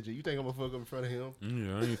Houston legend. You think I'm gonna fuck up in front of him?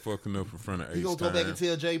 Yeah, I ain't fucking up in front of You gonna H go back time. and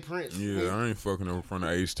tell Jay Prince? Yeah, I ain't fucking up in front of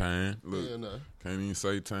H time. Look, Yeah, no. can't even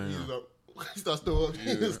say time. He starts throwing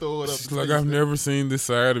it up. She's like, I've never seen this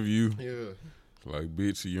side of you. Yeah. Like,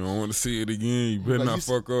 bitch, you don't want to see it again. You better Like, not you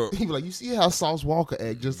fuck up. He be like, you see how Sauce Walker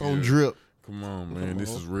act just on Yeah. drip? Come on, man. This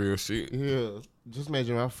is real shit. Yeah. Just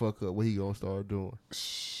imagine I fuck up. What he gonna start doing?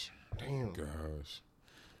 Damn. Gosh.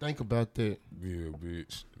 Think about that. Yeah,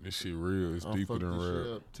 bitch. This shit real. It's I'll deeper fuck than this shit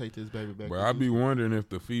rap. up. Take this baby back. But to I be Houston. wondering if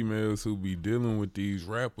the females who be dealing with these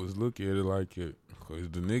rappers look at it like it. Because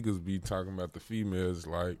the niggas be talking about the females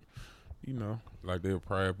like, you know, like their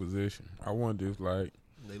pride possession. I wonder if, like,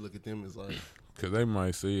 They look at them as like. because they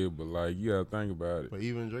might say it, but, like, you got to think about it. But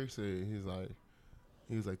even Drake said he was like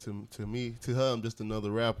to me, to her, I'm just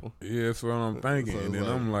another rapper. Yeah, that's what I'm thinking. So And then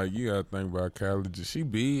like- I'm like, you got to think about Khaled. She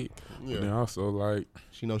big. Yeah. But then also, like,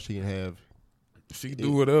 She knows she can have. she can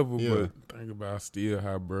do whatever, Yeah. but think about still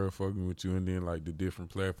how bro fucking with you, and then like the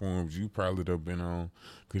different platforms you probably done been on,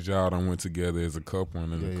 cause y'all done went together as a couple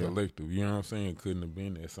and as a Yeah. collective. You know what I'm saying? Couldn't have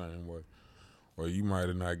been that same way, or you might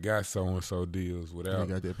have not got so and so deals You without.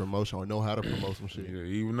 got that promotion or know how to promote some shit. Yeah,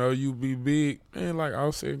 even though you be big, and like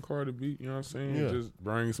Offset and Cardi B, you know what I'm saying? Yeah. Just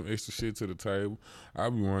bring some extra shit to the table. I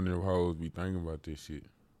be wondering if hoes be thinking about this shit.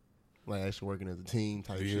 Like actually working as a team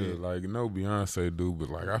type Yeah, shit. like no Beyonce do, but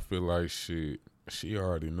like I feel like shit. She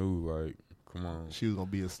already knew, like, come on. She was gonna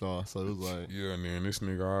be a star, so it was like, Yeah, and then this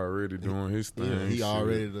nigga already doing his thing. yeah, he shit.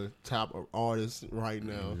 already the top artist right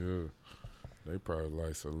now. Yeah. They probably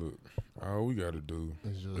like, so look, all we got to do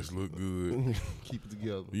It's just- is look good. Keep it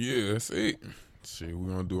together. Yeah, that's it. Shit, we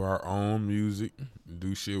going to do our own music,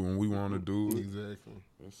 do shit when we want to do it. Exactly.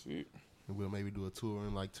 That's it. And we'll maybe do a tour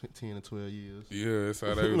in like 10 or 12 years. Yeah, that's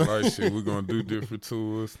how they was like, shit, we're going to do different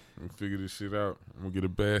tours and figure this shit out. I'm going to get a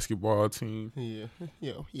basketball team. Yeah,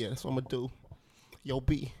 that's what I'm gonna do. Yo,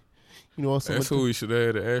 B, you know what? That's who we should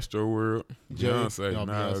have at the Astro World. Jay. Beyonce. Y'all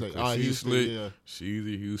Nah, Beyonce. 'cause she's Houston, slick. yeah. She's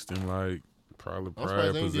a Houston, like, probably I'm pride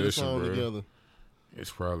surprised they did a possession, song bro. together.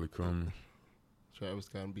 It's probably coming. Travis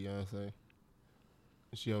Scott and Beyonce.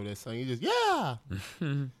 She over there saying, "You just yeah,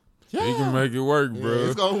 yeah." He can make it work, Yeah, bro.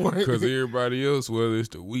 it's gonna work. Because everybody else, whether it's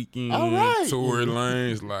the weekend, All right. Tory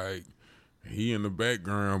Lanez, like, he in the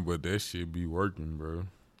background, but that shit be working, bro.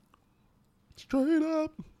 Straight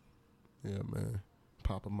up. Yeah, man.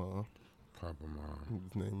 PapaMom.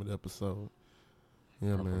 PapaMom. The name of the episode.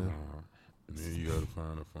 Yeah, man. PapaMom. And then you gotta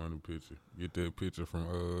find a funny picture. Get that picture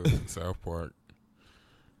from South Park.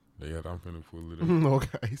 Yeah, I'm finna pull it up.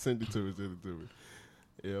 Okay, send it to me.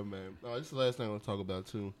 Yeah, man. Oh, this is the last thing I want to talk about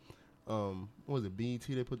too. What was it? BET?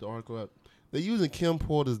 They put the article up. They're using Kim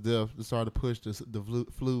Porter's death to start to push the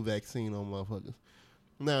flu vaccine on motherfuckers.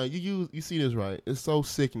 Now you see this right? It's so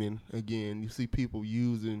sickening. Again, you see people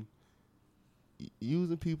using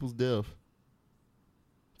people's death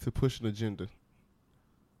to push an agenda.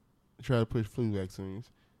 Try to push flu vaccines.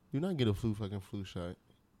 Do not get a flu shot.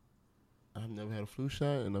 I've never had a flu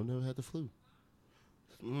shot, and I've never had the flu.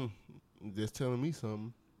 Just telling me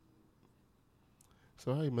something.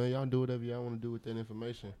 So, hey, man, y'all do whatever y'all want to do with that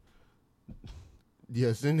information.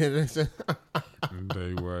 Yes, in there,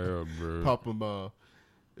 They wild, bro. PapaMom.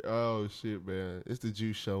 Oh, shit, man. It's the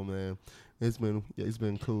Juice Show, man. It's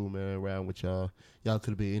been cool, man, riding with y'all. Y'all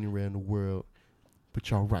could have been anywhere in the world, but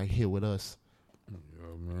y'all right here with us.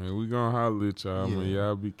 Yo, man, we gonna holler at y'all, man. Yeah.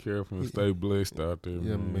 Y'all be careful and stay blessed out there,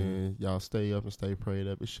 Yeah, man. man. Y'all stay up and stay prayed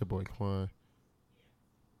up. It's your boy, Quan.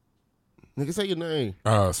 Nigga, say your name.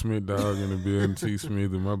 Smith Dog in the building. T.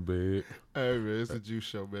 Smith in my bed. Hey, man, it's the Juice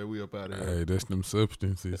Show, man. We up out of here. Hey, that's them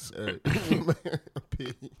substances. Hey.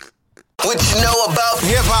 Peace. What you know about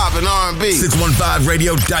hip hop and R&B.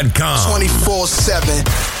 615radio.com.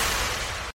 24/7.